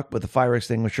was struck with a fire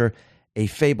extinguisher, a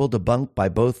fable debunked by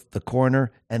both the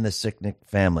coroner and the Sicknick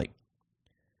family.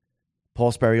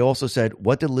 Paul Sperry also said,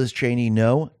 what did Liz Cheney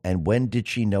know, and when did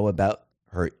she know about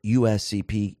her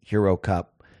USCP hero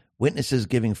cop? Witnesses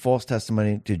giving false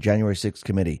testimony to January 6th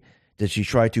committee. Did she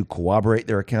try to corroborate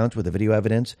their accounts with the video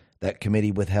evidence that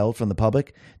committee withheld from the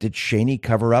public? Did Cheney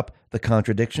cover up the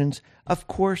contradictions? Of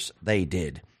course they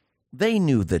did. They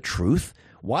knew the truth.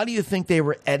 Why do you think they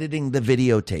were editing the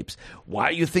videotapes? Why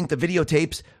do you think the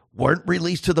videotapes weren't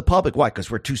released to the public? Why?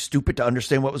 Because we're too stupid to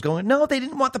understand what was going on? No, they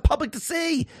didn't want the public to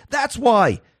see. That's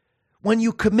why. When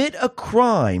you commit a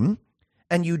crime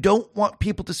and you don't want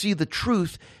people to see the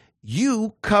truth,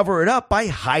 you cover it up by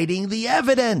hiding the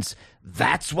evidence.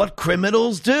 That's what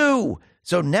criminals do.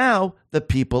 So now the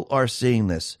people are seeing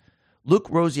this. Luke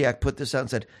Rosiak put this out and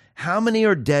said, how many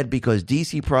are dead because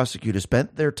D.C. prosecutors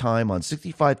spent their time on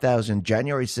 65,000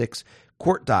 January 6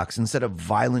 court docs instead of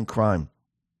violent crime?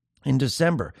 In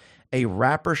December, a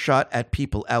rapper shot at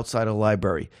people outside a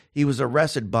library. He was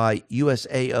arrested by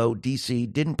USAO D.C.,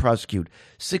 didn't prosecute.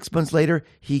 6 months later,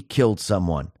 he killed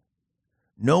someone.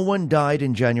 No one died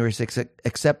in January 6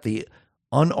 except the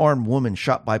unarmed woman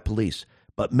shot by police,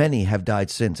 but many have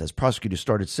died since as prosecutors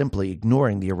started simply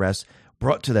ignoring the arrests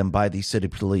brought to them by the city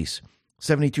police.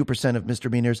 72% of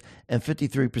misdemeanors and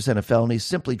 53% of felonies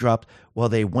simply dropped while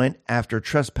they went after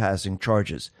trespassing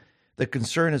charges. The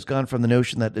concern has gone from the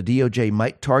notion that the DOJ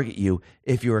might target you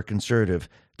if you're a conservative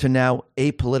to now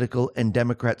apolitical and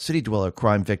Democrat city dweller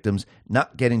crime victims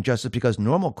not getting justice because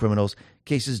normal criminals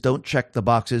cases don't check the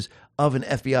boxes of an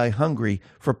FBI hungry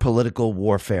for political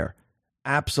warfare.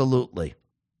 Absolutely.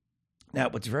 Now,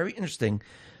 what's very interesting,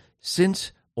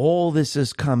 since all this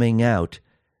is coming out,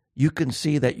 you can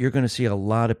see that you're going to see a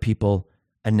lot of people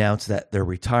announce that they're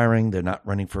retiring, they're not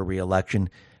running for re-election,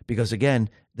 because, again,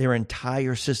 their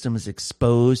entire system is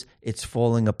exposed, it's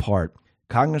falling apart.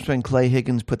 Congressman Clay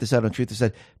Higgins put this out on Truth and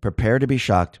said, prepare to be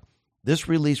shocked. This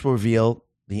release will reveal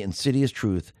the insidious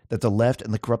truth that the left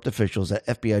and the corrupt officials at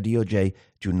FBI DOJ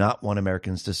do not want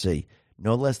Americans to see.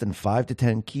 No less than 5 to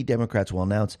 10 key Democrats will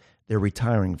announce they're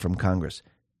retiring from Congress.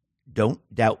 Don't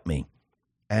doubt me.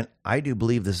 And I do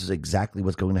believe this is exactly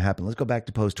what's going to happen. Let's go back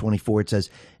to post 24. It says,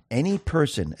 any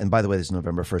person, and by the way, this is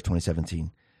November 1st,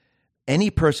 2017, any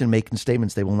person making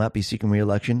statements they will not be seeking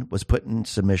re-election was put in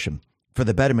submission for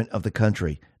the betterment of the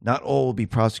country. Not all will be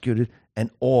prosecuted,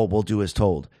 and all will do as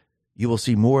told. You will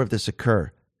see more of this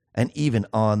occur, and even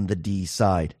on the D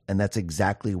side. And that's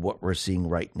exactly what we're seeing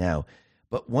right now.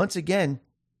 But once again,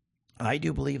 I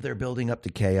do believe they're building up to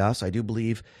chaos. I do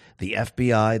believe the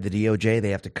FBI, the DOJ,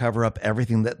 they have to cover up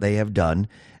everything that they have done.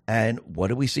 And what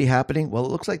do we see happening? Well,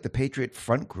 it looks like the Patriot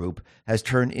Front group has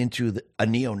turned into a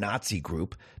neo-Nazi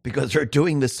group because they're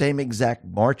doing the same exact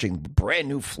marching, brand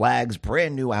new flags,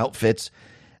 brand new outfits,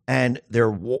 and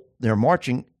they're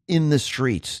marching in the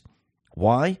streets.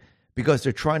 Why? Because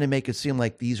they're trying to make it seem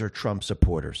like these are Trump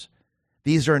supporters.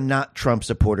 These are not Trump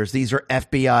supporters. These are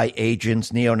FBI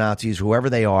agents, neo-Nazis, whoever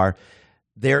they are.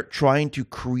 They're trying to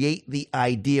create the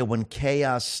idea when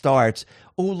chaos starts.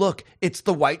 Oh, look, it's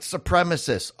the white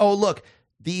supremacists. Oh, look,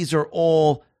 these are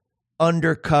all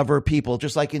undercover people,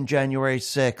 just like in January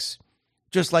 6th,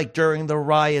 just like during the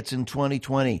riots in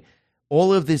 2020.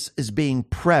 All of this is being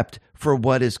prepped for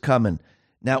what is coming.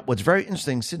 Now, what's very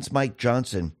interesting, since Mike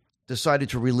Johnson decided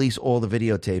to release all the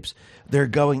videotapes, they're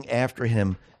going after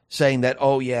him, saying that,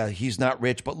 oh, yeah, he's not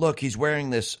rich, but look, he's wearing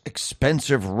this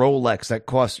expensive Rolex that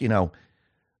costs,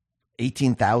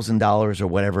 $18,000 or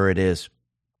whatever it is.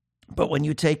 But when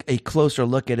you take a closer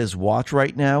look at his watch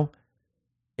right now,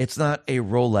 it's not a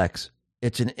Rolex.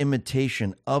 It's an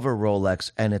imitation of a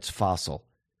Rolex, and it's fossil.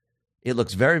 It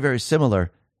looks very, very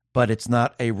similar, but it's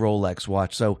not a Rolex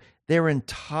watch. So their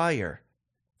entire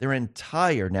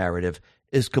narrative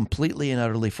is completely and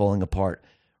utterly falling apart.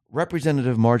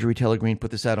 Representative Marjorie Taylor Greene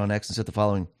put this out on X and said the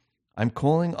following: I'm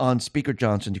calling on Speaker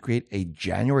Johnson to create a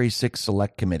January 6th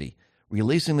select committee.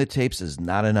 Releasing the tapes is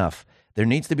not enough. There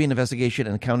needs to be an investigation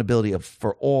and accountability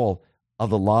for all of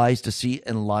the lies, deceit,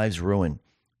 and lives ruined.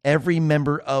 Every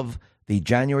member of the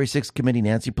January 6th committee,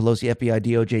 Nancy Pelosi, FBI,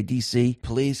 DOJ, DC,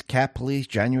 police, Cap Police,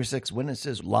 January 6th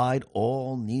witnesses, lied,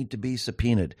 all need to be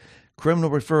subpoenaed. Criminal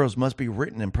referrals must be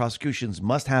written and prosecutions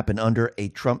must happen under a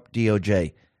Trump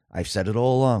DOJ. I've said it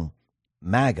all along.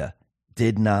 MAGA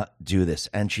did not do this,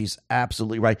 and she's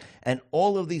absolutely right. And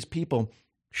all of these people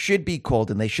should be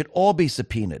called, and they should all be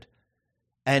subpoenaed.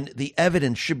 And the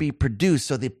evidence should be produced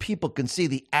so that people can see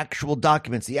the actual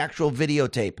documents, the actual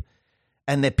videotape,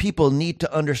 and that people need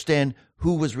to understand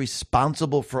who was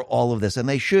responsible for all of this. And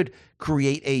they should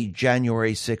create a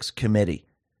January 6th committee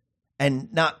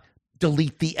and not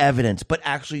delete the evidence, but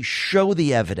actually show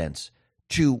the evidence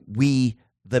to we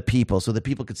the people so that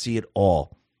people could see it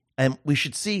all. And we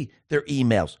should see their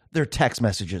emails, their text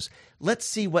messages. Let's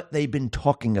see what they've been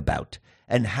talking about.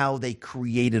 and how they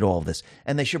created all of this.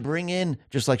 And they should bring in,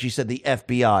 just like she said, the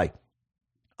FBI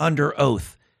under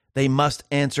oath. They must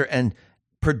answer and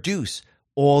produce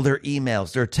all their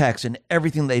emails, their texts, and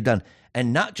everything they've done.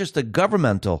 And not just the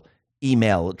governmental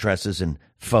email addresses and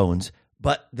phones,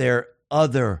 but their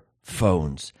other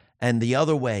phones and the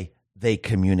other way they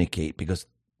communicate, because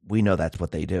we know that's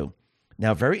what they do.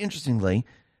 Now, very interestingly,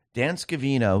 Dan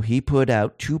Scavino, he put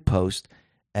out 2 posts,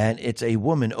 and it's a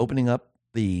woman opening up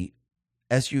the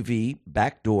SUV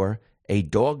back door. A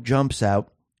dog jumps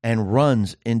out and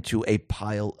runs into a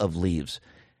pile of leaves.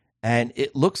 And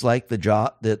it looks like the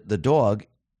dog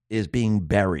is being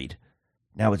buried.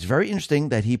 Now, it's very interesting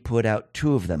that he put out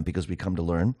 2 of them, because we come to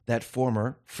learn that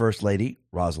former First Lady,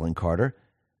 Rosalind Carter,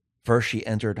 first she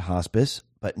entered hospice,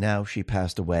 but now she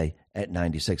passed away at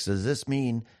 96. Does this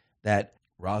mean that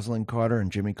Rosalind Carter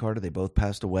and Jimmy Carter, they both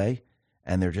passed away,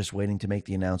 and they're just waiting to make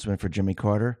the announcement for Jimmy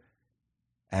Carter?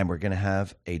 And we're going to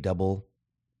have a double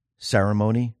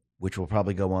ceremony, which will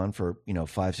probably go on for,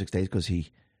 5-6 days, because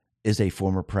he is a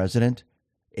former president.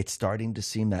 It's starting to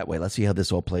seem that way. Let's see how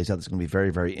this all plays out. It's going to be very,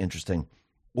 very interesting.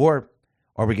 Or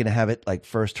are we going to have it like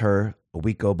first her, a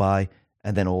week go by,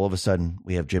 and then all of a sudden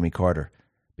we have Jimmy Carter?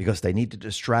 Because they need to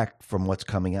distract from what's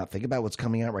coming out. Think about what's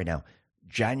coming out right now.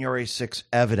 January 6th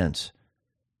evidence.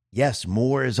 Yes,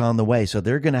 more is on the way. So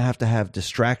they're going to have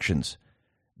distractions.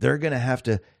 They're going to have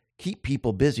to keep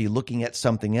people busy looking at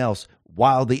something else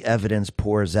while the evidence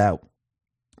pours out.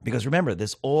 Because remember,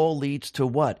 this all leads to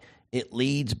what? It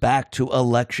leads back to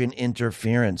election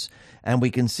interference. And we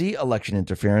can see election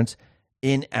interference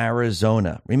in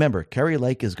Arizona. Remember, Kerry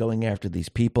Lake is going after these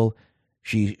people.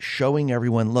 She's showing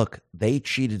everyone, look, they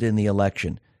cheated in the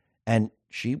election. And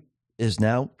she is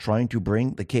now trying to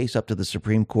bring the case up to the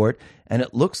Supreme Court. And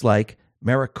it looks like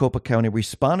Maricopa County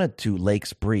responded to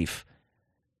Lake's brief.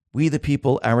 We the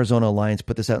People Arizona Alliance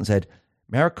put this out and said,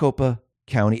 Maricopa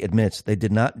County admits they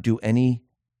did not do any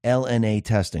LNA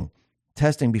testing.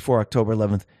 Testing before October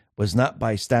 11th was not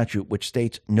by statute, which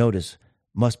states notice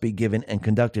must be given and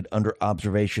conducted under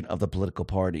observation of the political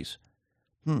parties.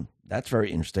 That's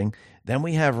very interesting. Then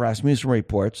we have Rasmussen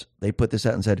reports. They put this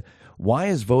out and said, why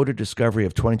is voter discovery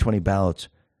of 2020 ballots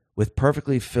with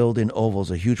perfectly filled in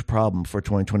ovals a huge problem for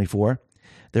 2024?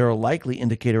 They're a likely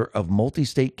indicator of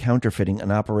multi-state counterfeiting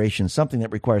in operation, something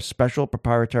that requires special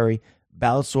proprietary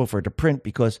ballot software to print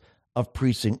because of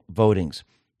precinct votings.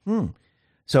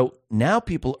 So now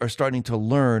people are starting to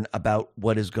learn about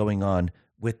what is going on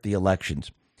with the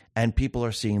elections, and people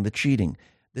are seeing the cheating.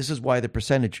 This is why the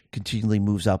percentage continually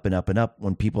moves up and up and up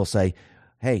when people say,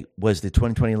 hey, was the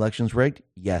 2020 elections rigged?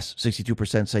 Yes.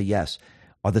 62% say yes.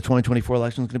 Are the 2024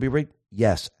 elections going to be rigged?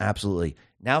 Yes, absolutely.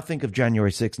 Now think of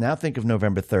January 6th. Now think of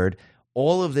November 3rd.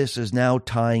 All of this is now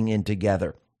tying in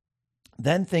together.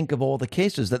 Then think of all the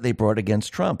cases that they brought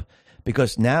against Trump,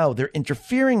 because now they're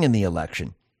interfering in the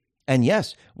election. And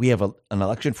yes, we have an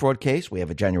election fraud case. We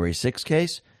have a January 6th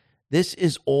case. This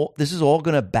is all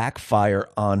going to backfire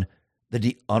on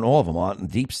all of them, on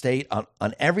deep state,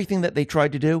 on everything that they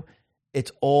tried to do.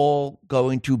 It's all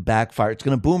going to backfire. It's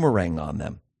going to boomerang on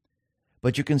them.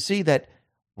 But you can see that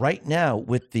right now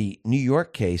with the New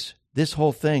York case, this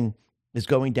whole thing is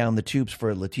going down the tubes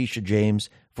for Letitia James,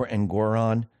 for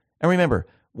Engoron. And remember,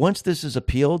 once this is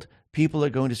appealed, people are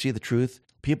going to see the truth.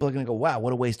 People are going to go, wow,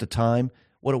 what a waste of time.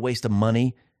 What a waste of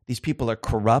money. These people are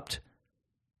corrupt.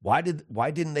 Why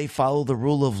didn't they follow the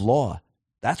rule of law?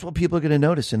 That's what people are going to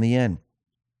notice in the end.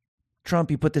 Trump,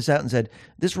 he put this out and said,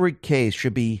 this rigged case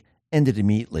should be ended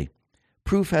immediately.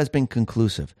 Proof has been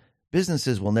conclusive.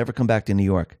 Businesses will never come back to New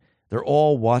York. They're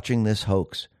all watching this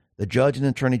hoax. The judge and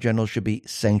attorney general should be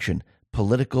sanctioned.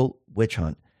 Political witch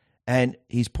hunt. And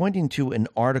he's pointing to an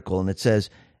article, and it says,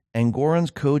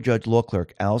 Engoron's co-judge law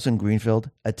clerk, Allison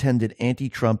Greenfield, attended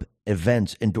anti-Trump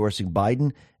events endorsing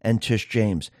Biden and Tish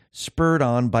James, spurred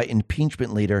on by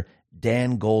impeachment leader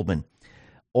Dan Goldman.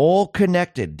 All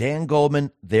connected. Dan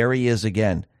Goldman, there he is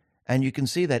again. And you can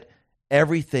see that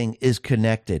everything is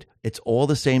connected. It's all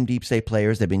the same deep state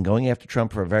players. They've been going after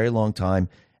Trump for a very long time,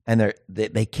 and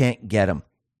they can't get him.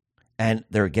 And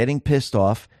they're getting pissed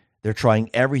off. They're trying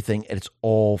everything, and it's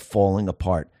all falling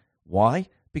apart. Why?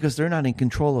 Because they're not in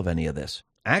control of any of this.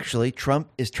 Actually, Trump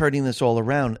is turning this all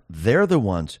around. They're the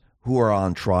ones who are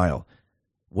on trial.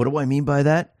 What do I mean by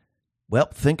that? Well,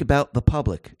 think about the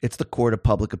public. It's the court of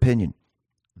public opinion.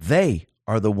 They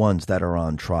are the ones that are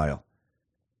on trial.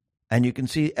 And you can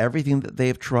see everything that they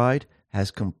have tried has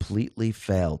completely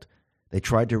failed. They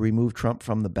tried to remove Trump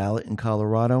from the ballot in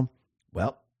Colorado.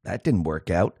 Well, that didn't work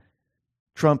out.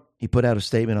 Trump, he put out a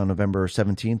statement on November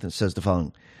 17th and says the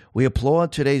following: "We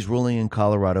applaud today's ruling in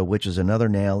Colorado, which is another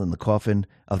nail in the coffin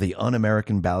of the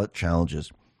un-American ballot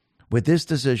challenges. With this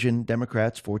decision,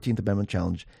 Democrats' 14th Amendment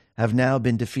challenge have now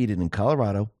been defeated in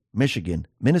Colorado, Michigan,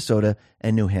 Minnesota,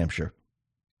 and New Hampshire.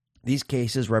 These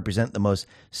cases represent the most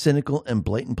cynical and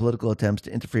blatant political attempts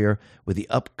to interfere with the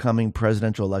upcoming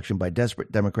presidential election by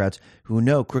desperate Democrats who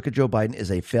know crooked Joe Biden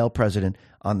is a failed president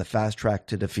on the fast track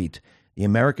to defeat. The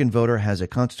American voter has a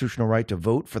constitutional right to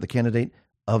vote for the candidate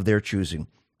of their choosing.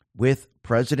 With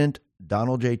President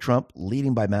Donald J. Trump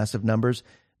leading by massive numbers,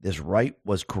 this right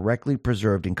was correctly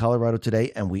preserved in Colorado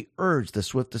today, and we urge the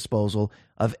swift disposal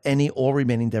of any all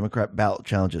remaining Democrat ballot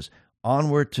challenges.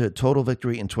 Onward to total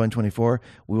victory in 2024.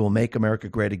 We will make America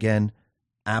great again.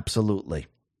 Absolutely."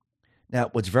 Now,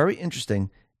 what's very interesting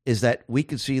is that we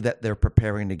can see that they're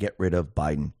preparing to get rid of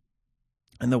Biden.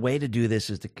 And the way to do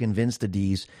this is to convince the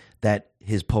Ds that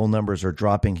his poll numbers are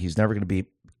dropping. He's never going to be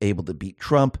able to beat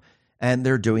Trump. And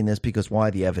they're doing this because why?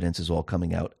 The evidence is all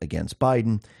coming out against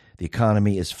Biden. The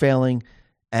economy is failing.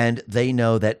 And they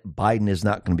know that Biden is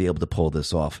not going to be able to pull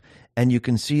this off. And you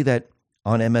can see that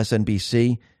on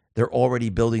MSNBC, they're already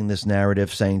building this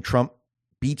narrative saying Trump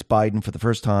beats Biden for the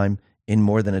first time in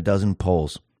more than a dozen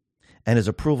polls, and his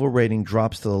approval rating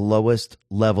drops to the lowest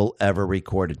level ever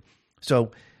recorded.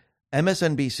 So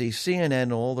MSNBC, CNN,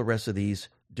 and all the rest of these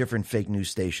different fake news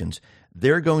stations,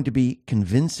 they're going to be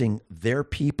convincing their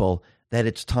people that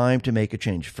it's time to make a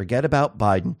change. Forget about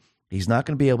Biden. He's not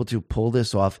going to be able to pull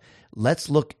this off. Let's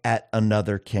look at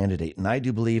another candidate. And I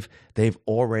do believe they've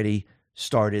already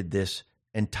started this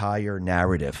entire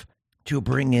narrative to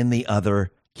bring in the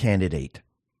other candidate.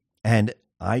 And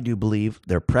I do believe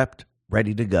they're prepped,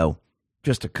 ready to go.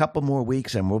 Just a couple more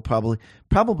weeks, and we'll probably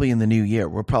in the new year,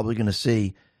 we're probably going to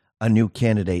see a new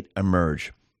candidate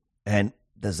emerge. And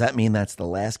does that mean that's the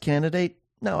last candidate?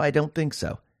 No, I don't think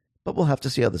so. But we'll have to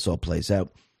see how this all plays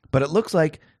out. But it looks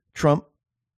like Trump,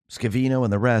 Scavino,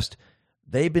 and the rest,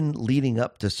 they've been leading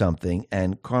up to something,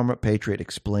 and Karma Patriot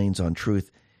explains on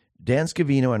Truth. Dan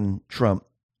Scavino and Trump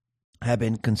have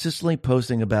been consistently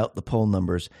posting about the poll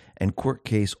numbers and court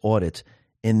case audits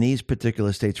in these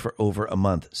particular states for over a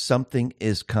month. Something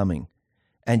is coming.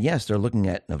 And yes, they're looking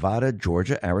at Nevada,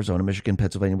 Georgia, Arizona, Michigan,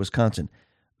 Pennsylvania, Wisconsin.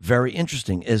 Very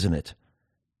interesting, isn't it?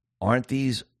 Aren't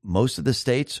these most of the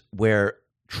states where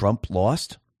Trump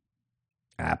lost?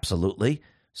 Absolutely.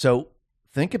 So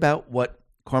think about what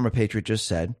Karma Patriot just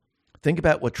said. Think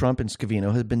about what Trump and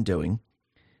Scavino have been doing.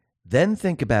 Then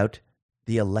think about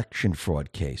the election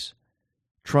fraud case.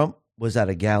 Trump was at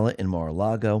a gala in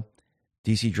Mar-a-Lago.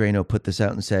 DC Drano put this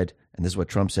out and said, and this is what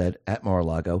Trump said at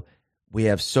Mar-a-Lago, "We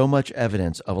have so much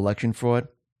evidence of election fraud,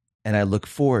 and I look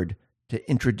forward to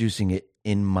introducing it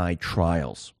in my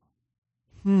trials."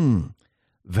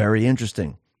 Very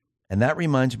interesting. And that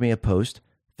reminds me of post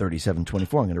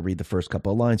 3724. I'm going to read the first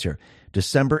couple of lines here.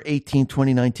 December 18,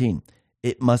 2019.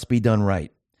 "It must be done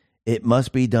right. It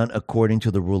must be done according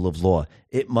to the rule of law.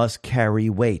 It must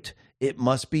carry weight. It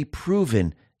must be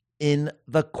proven in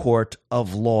the court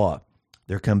of law.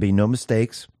 There can be no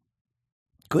mistakes.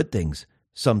 Good things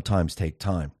sometimes take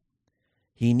time."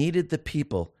 He needed the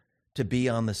people to be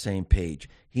on the same page.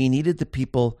 He needed the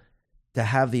people to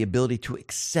have the ability to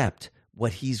accept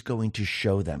what he's going to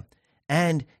show them.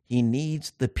 And he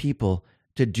needs the people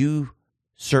to do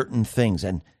certain things.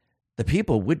 And the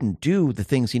people wouldn't do the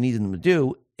things he needed them to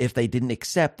do if they didn't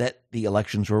accept that the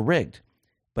elections were rigged.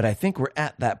 But I think we're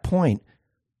at that point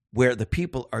where the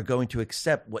people are going to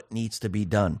accept what needs to be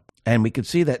done. And we can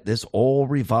see that this all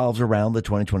revolves around the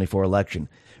 2024 election.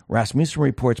 Rasmussen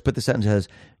Reports put this out and says,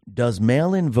 "Does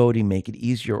mail-in voting make it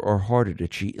easier or harder to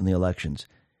cheat in the elections?"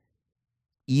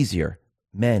 Easier.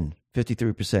 Men,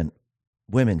 53%.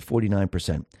 Women,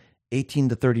 49%. 18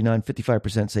 to 39,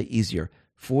 55% say easier.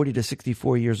 40 to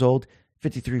 64 years old,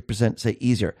 53% say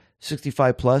easier.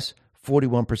 65 plus,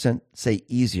 41% say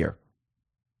easier.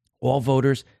 All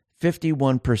voters,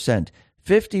 51%.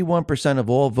 51% of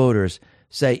all voters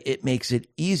say it makes it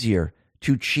easier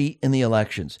to cheat in the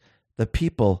elections. The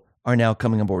people are now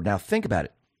coming on board. Now think about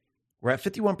it. We're at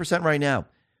 51% right now.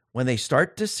 When they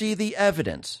start to see the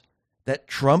evidence that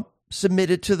Trump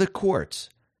submitted to the courts,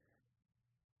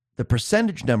 the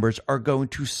percentage numbers are going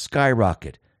to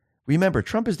skyrocket. Remember,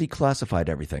 Trump has declassified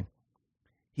everything.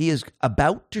 He is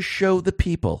about to show the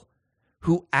people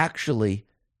who actually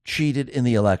cheated in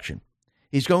the election.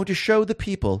 He's going to show the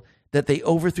people that they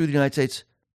overthrew the United States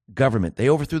government. They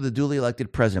overthrew the duly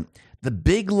elected president. The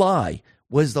big lie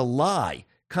was the lie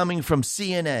coming from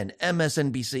CNN,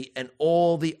 MSNBC, and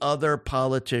all the other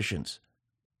politicians.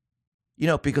 You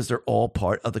know, because they're all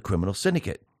part of the criminal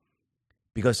syndicate.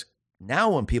 Because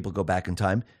Now when people go back in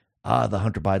time, the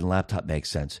Hunter Biden laptop makes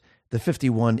sense. The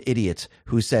 51 idiots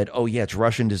who said, oh, yeah, it's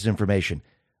Russian disinformation.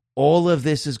 All of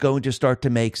this is going to start to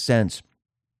make sense.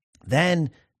 Then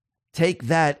take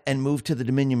that and move to the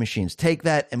Dominion machines. Take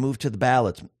that and move to the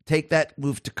ballots. Take that,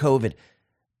 move to COVID.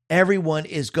 Everyone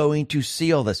is going to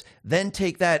see all this. Then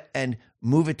take that and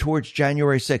move it towards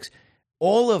January 6th.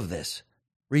 All of this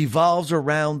revolves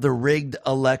around the rigged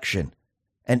election.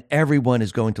 And everyone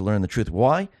is going to learn the truth.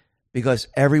 Why? Because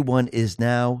everyone is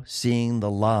now seeing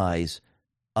the lies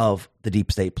of the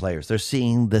deep state players. They're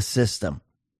seeing the system.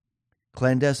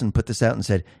 Clandestine put this out and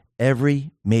said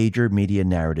every major media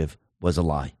narrative was a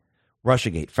lie.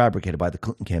 Russiagate, fabricated by the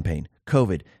Clinton campaign.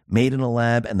 COVID, made in a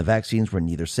lab, and the vaccines were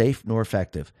neither safe nor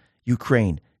effective.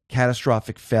 Ukraine,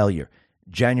 catastrophic failure.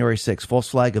 January 6th, false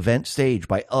flag event staged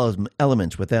by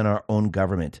elements within our own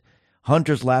government.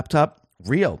 Hunter's laptop,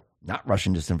 real, not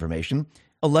Russian disinformation.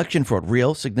 Election fraud,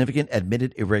 real, significant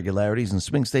admitted irregularities in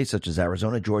swing states such as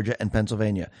Arizona, Georgia, and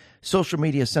Pennsylvania. Social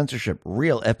media censorship,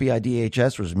 real. FBI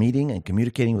DHS was meeting and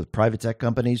communicating with private tech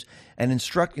companies and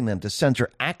instructing them to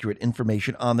censor accurate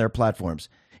information on their platforms.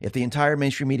 If the entire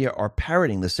mainstream media are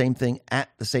parroting the same thing at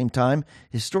the same time,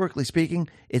 historically speaking,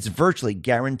 it's virtually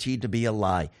guaranteed to be a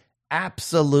lie.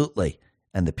 Absolutely.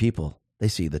 And the people, they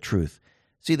see the truth.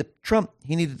 See, Trump,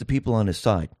 he needed the people on his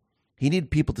side. He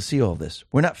needed people to see all this.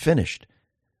 We're not finished.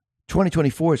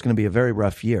 2024 is going to be a very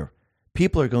rough year.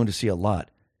 People are going to see a lot.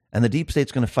 And the deep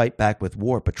state's going to fight back with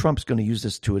war. But Trump's going to use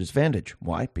this to his advantage.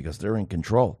 Why? Because they're in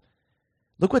control.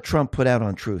 Look what Trump put out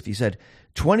on Truth. He said,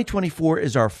 2024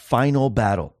 is our final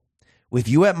battle. With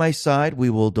you at my side, we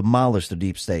will demolish the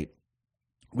deep state.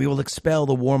 We will expel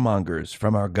the warmongers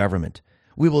from our government.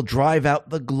 We will drive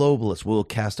out the globalists. We will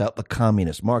cast out the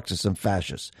communists, Marxists, and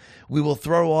fascists. We will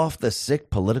throw off the sick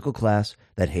political class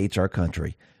that hates our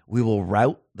country. We will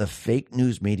rout the fake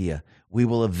news media. We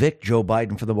will evict Joe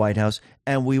Biden from the White House,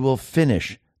 and we will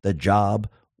finish the job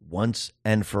once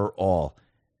and for all.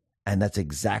 And that's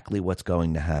exactly what's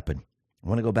going to happen. I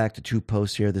want to go back to two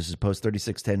posts here. This is post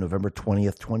 3610, November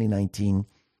 20th, 2019.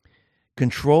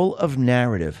 Control of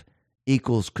narrative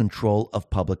equals control of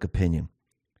public opinion.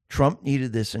 Trump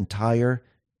needed this entire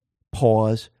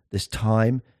pause, this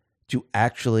time, to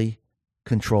actually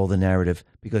control the narrative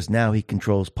because now he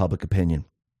controls public opinion.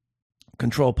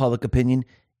 Control public opinion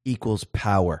equals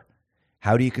power.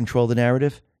 How do you control the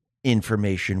narrative?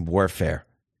 Information warfare.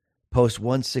 Post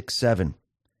 167.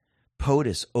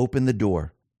 POTUS, open the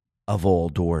door of all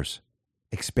doors.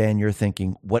 Expand your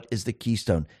thinking. What is the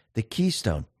keystone? The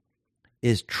keystone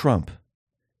is Trump,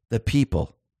 the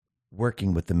people,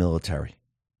 working with the military.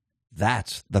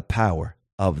 That's the power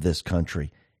of this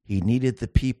country. He needed the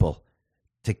people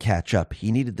to catch up.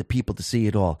 He needed the people to see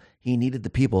it all. He needed the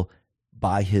people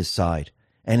by his side.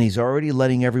 And he's already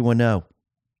letting everyone know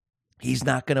he's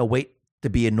not going to wait to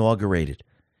be inaugurated.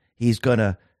 He's going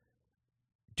to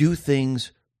do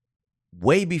things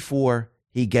way before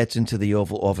he gets into the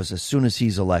Oval Office as soon as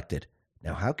he's elected.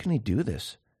 Now, how can he do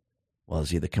this? Well, is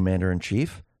he the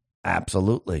commander-in-chief?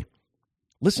 Absolutely.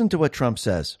 Listen to what Trump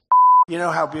says. You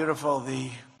know how beautiful the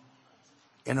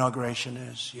inauguration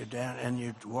is. You're down and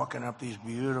you're walking up these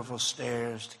beautiful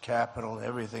stairs to Capitol.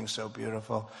 Everything's so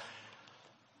beautiful.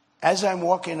 As I'm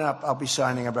walking up, I'll be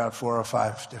signing about 4 or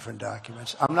 5 different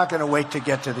documents. I'm not going to wait to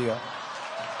get to the...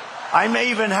 I may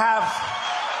even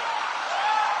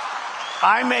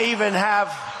have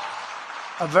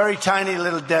a very tiny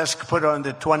little desk put on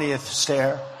the 20th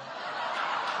stair.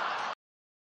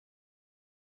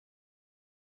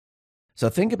 So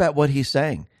think about what he's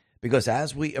saying, because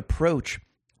as we approach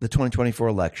the 2024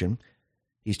 election,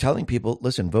 he's telling people,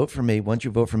 listen, vote for me. Once you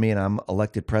vote for me and I'm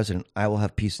elected president, I will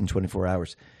have peace in 24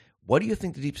 hours. What do you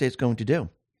think the deep state's going to do?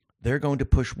 They're going to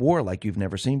push war like you've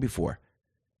never seen before.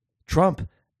 Trump,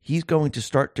 he's going to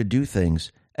start to do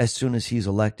things as soon as he's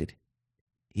elected.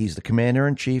 He's the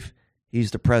commander-in-chief.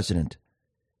 He's the president.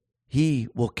 He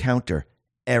will counter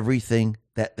everything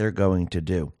that they're going to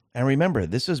do. And remember,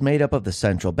 this is made up of the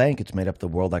central bank. It's made up of the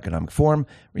World Economic Forum.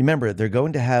 Remember, they're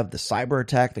going to have the cyber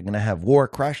attack. They're going to have war,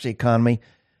 crash the economy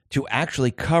to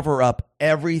actually cover up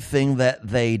everything that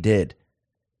they did.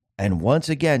 And once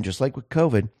again, just like with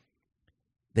COVID,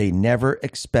 they never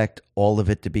expect all of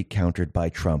it to be countered by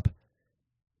Trump.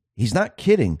 He's not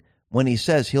kidding when he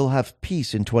says he'll have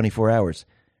peace in 24 hours.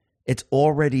 It's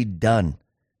already done.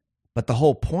 But the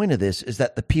whole point of this is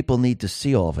that the people need to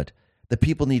see all of it. The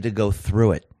people need to go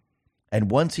through it. And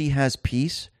once he has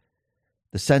peace,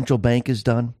 the central bank is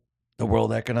done. The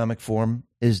World Economic Forum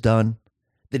is done.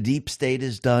 The deep state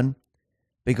is done.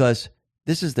 Because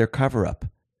this is their cover-up.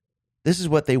 This is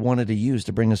what they wanted to use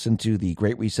to bring us into the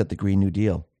Great Reset, the Green New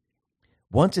Deal.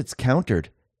 once it's countered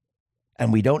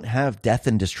and we don't have death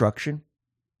and destruction,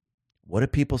 what do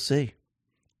people see?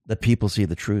 The people see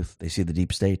the truth. They see the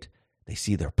deep state. They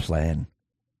see their plan.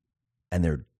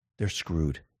 And they're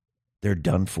screwed. They're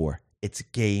done for. It's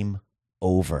game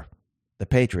over. The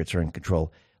Patriots are in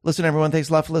control. Listen, everyone, thanks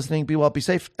a lot for listening. Be well, be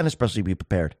safe, and especially be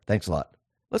prepared. Thanks a lot.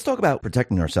 Let's talk about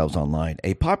protecting ourselves online.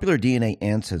 A popular DNA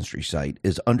ancestry site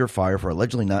is under fire for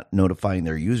allegedly not notifying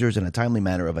their users in a timely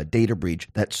manner of a data breach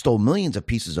that stole millions of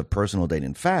pieces of personal data.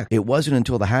 In fact, it wasn't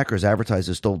until the hackers advertised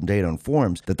the stolen data on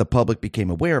forums that the public became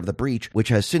aware of the breach, which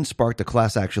has since sparked a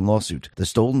class action lawsuit. The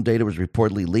stolen data was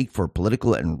reportedly leaked for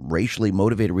political and racially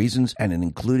motivated reasons, and it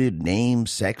included name,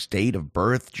 sex, date of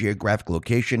birth, geographic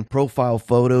location, profile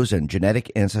photos, and genetic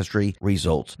ancestry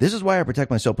results. This is why I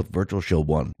protect myself with Virtual Shield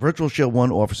 1. Virtual Shield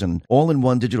 1 offers an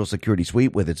all-in-one digital security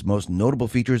suite with its most notable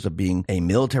features of being a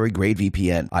military-grade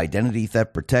VPN, identity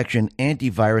theft protection,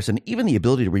 antivirus, and even the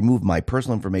ability to remove my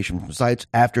personal information from sites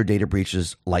after data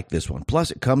breaches like this one.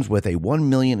 Plus, it comes with a $1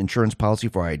 million insurance policy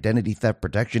for identity theft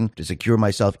protection to secure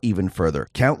myself even further.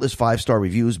 Countless 5-star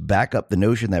reviews back up the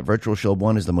notion that Virtual Shield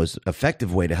 1 is the most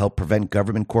effective way to help prevent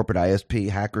government, corporate ISP,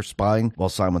 hacker spying while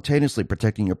simultaneously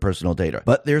protecting your personal data.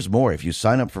 But there's more. If you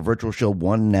sign up for Virtual Shield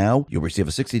 1 now, you'll receive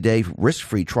a 60-day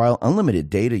risk-free trial, unlimited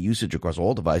data usage across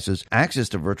all devices, access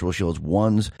to Virtual Shield's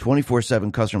 1's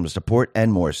 24/7 customer support,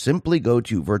 and more. Simply go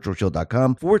to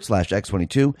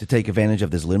virtualshield.com/X22 to take advantage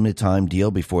of this limited time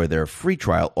deal before their free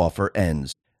trial offer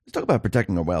ends. Let's talk about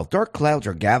protecting our wealth. Dark clouds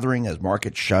are gathering as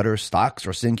markets shudder, stocks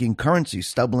are sinking, currencies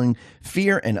stumbling,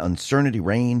 fear and uncertainty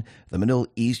reign. The Middle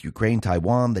East, Ukraine,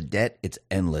 Taiwan, the debt, it's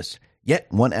endless. Yet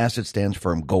one asset stands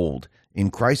firm: gold. In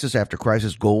crisis after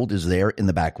crisis, gold is there in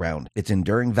the background. Its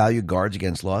enduring value guards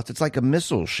against loss. It's like a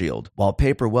missile shield. While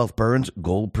paper wealth burns,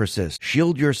 gold persists.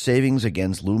 Shield your savings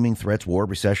against looming threats, war,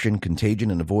 recession,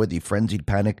 contagion, and avoid the frenzied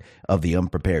panic of the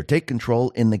unprepared. Take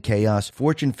control in the chaos.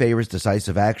 Fortune favors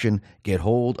decisive action. Get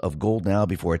hold of gold now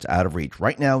before it's out of reach.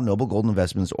 Right now, Noble Gold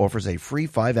Investments offers a free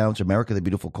 5-ounce America the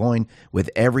Beautiful coin with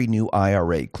every new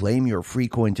IRA. Claim your free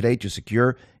coin today to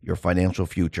secure your financial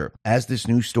future. As this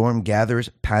new storm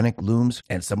gathers, panic looms,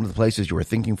 and some of the places you were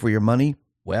thinking for your money,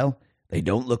 well, they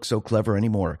don't look so clever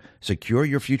anymore. Secure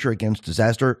your future against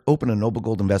disaster. Open a Noble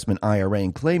Gold Investment IRA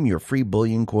and claim your free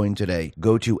bullion coin today.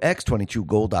 Go to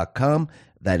x22gold.com.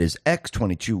 That is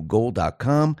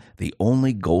x22gold.com, the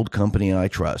only gold company I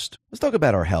trust. Let's talk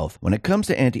about our health. When it comes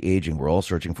to anti-aging, we're all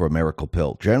searching for a miracle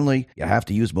pill. Generally, you have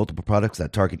to use multiple products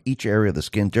that target each area of the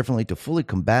skin differently to fully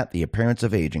combat the appearance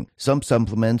of aging. Some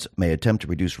supplements may attempt to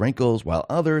reduce wrinkles, while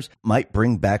others might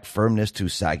bring back firmness to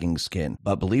sagging skin.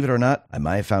 But believe it or not, I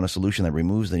might have found a solution that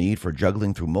removes the need for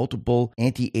juggling through multiple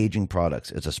anti-aging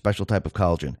products. It's a special type of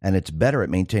collagen, and it's better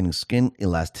at maintaining skin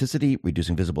elasticity,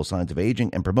 reducing visible signs of aging,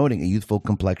 and promoting a youthful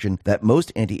complexion that most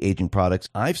anti-aging products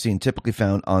I've seen typically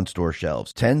found on store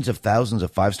shelves. Tens of thousands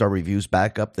of 5-star reviews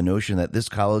back up the notion that this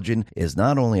collagen is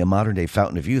not only a modern-day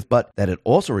fountain of youth, but that it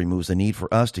also removes the need for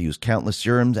us to use countless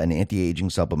serums and anti-aging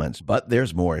supplements. But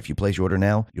there's more. If you place your order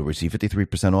now, you'll receive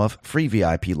 53% off, free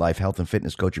VIP life health and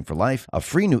fitness coaching for life, a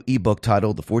free new ebook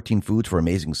titled The 14 Foods for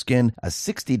Amazing Skin, a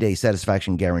 60-day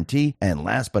satisfaction guarantee, and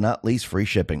last but not least, free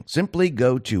shipping. Simply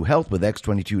go to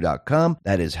healthwithx22.com.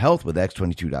 That is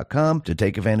healthwithx22.com to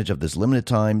take advantage of this limited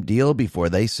time deal before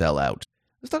they sell out.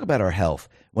 Let's talk about our health.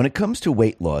 When it comes to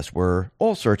weight loss, we're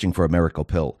all searching for a miracle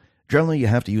pill. Generally, you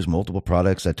have to use multiple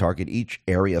products that target each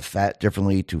area of fat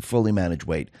differently to fully manage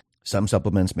weight. Some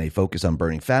supplements may focus on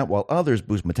burning fat, while others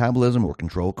boost metabolism or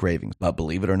control cravings. But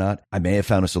believe it or not, I may have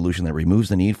found a solution that removes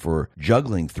the need for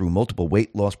juggling through multiple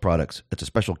weight loss products. It's a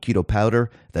special keto powder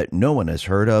that no one has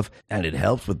heard of, and it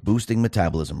helps with boosting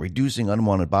metabolism, reducing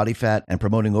unwanted body fat, and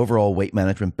promoting overall weight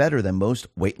management better than most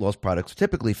weight loss products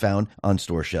typically found on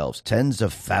store shelves. Tens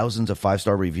of thousands of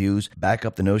 5-star reviews back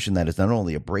up the notion that it's not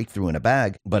only a breakthrough in a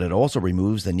bag, but it also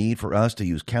removes the need for us to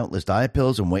use countless diet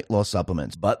pills and weight loss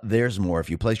supplements. But there's more.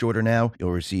 If you place your order now,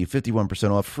 you'll receive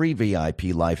 51% off, free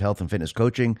VIP live health and fitness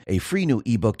coaching, a free new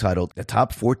ebook titled The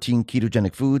Top 14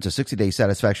 Ketogenic Foods, a 60-day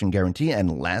satisfaction guarantee,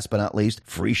 and last but not least,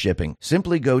 free shipping.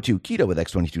 Simply go to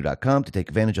ketowithx22.com to take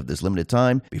advantage of this limited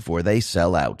time before they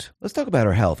sell out. Let's talk about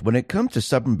our health. When it comes to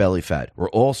stubborn belly fat, we're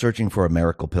all searching for a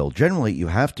miracle pill. Generally, you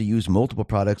have to use multiple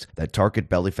products that target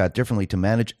belly fat differently to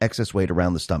manage excess weight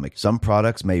around the stomach. Some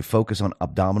products may focus on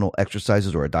abdominal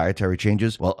exercises or dietary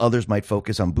changes, while others might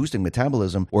focus on boosting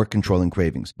metabolism or or controlling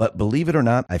cravings. But believe it or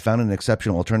not, I found an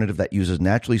exceptional alternative that uses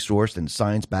naturally sourced and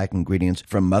science-backed ingredients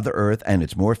from Mother Earth, and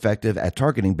it's more effective at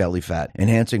targeting belly fat,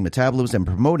 enhancing metabolism and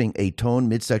promoting a toned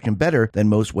midsection better than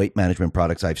most weight management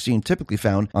products I've seen typically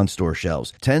found on store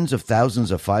shelves. Tens of thousands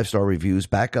of 5-star reviews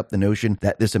back up the notion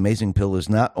that this amazing pill is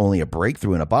not only a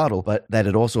breakthrough in a bottle, but that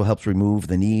it also helps remove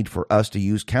the need for us to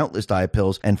use countless diet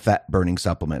pills and fat-burning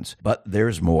supplements. But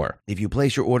there's more. If you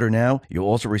place your order now, you'll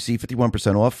also receive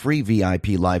 51% off, free VIP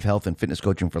live health and fitness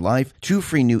coaching for life, 2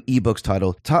 free new ebooks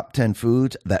titled Top 10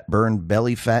 Foods That Burn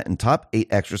Belly Fat and Top 8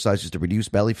 Exercises to Reduce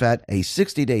Belly Fat, a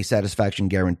 60-day satisfaction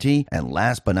guarantee, and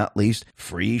last but not least,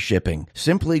 free shipping.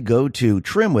 Simply go to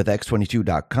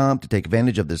trimwithx22.com to take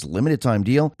advantage of this limited time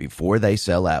deal before they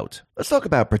sell out. Let's talk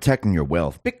about protecting your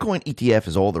wealth. Bitcoin ETF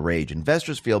is all the rage.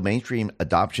 Investors feel mainstream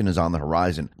adoption is on the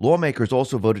horizon. Lawmakers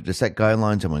also voted to set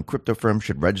guidelines on when crypto firms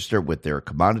should register with their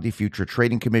Commodity Future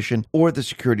Trading Commission or the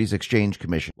Securities Exchange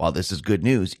Commission. While this is good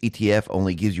news, ETF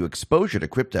only gives you exposure to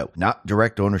crypto, not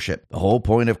direct ownership. The whole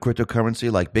point of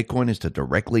cryptocurrency like Bitcoin is to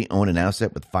directly own an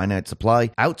asset with finite supply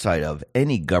outside of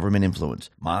any government influence.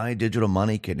 My Digital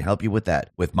Money can help you with that.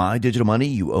 With My Digital Money,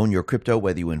 you own your crypto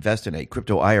whether you invest in a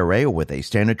crypto IRA or with a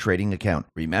standard trading account.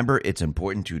 Remember, it's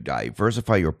important to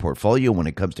diversify your portfolio when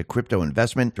it comes to crypto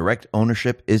investment. Direct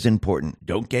ownership is important.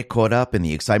 Don't get caught up in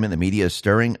the excitement the media is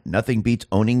stirring. Nothing beats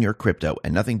owning your crypto,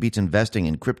 and nothing beats investing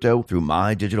in crypto through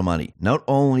My Digital Money. Not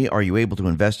only are you able to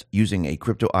invest using a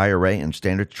crypto IRA and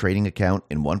standard trading account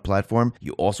in one platform,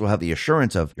 you also have the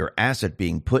assurance of your asset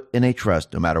being put in a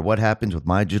trust. No matter what happens with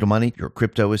My Digital Money, your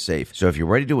crypto is safe. So if you're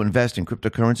ready to invest in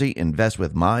cryptocurrency, invest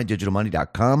with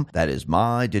MyDigitalMoney.com. That is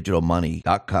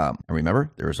MyDigitalMoney.com. And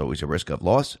remember, there is always a risk of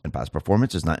loss, and past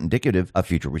performance is not indicative of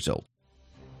future results.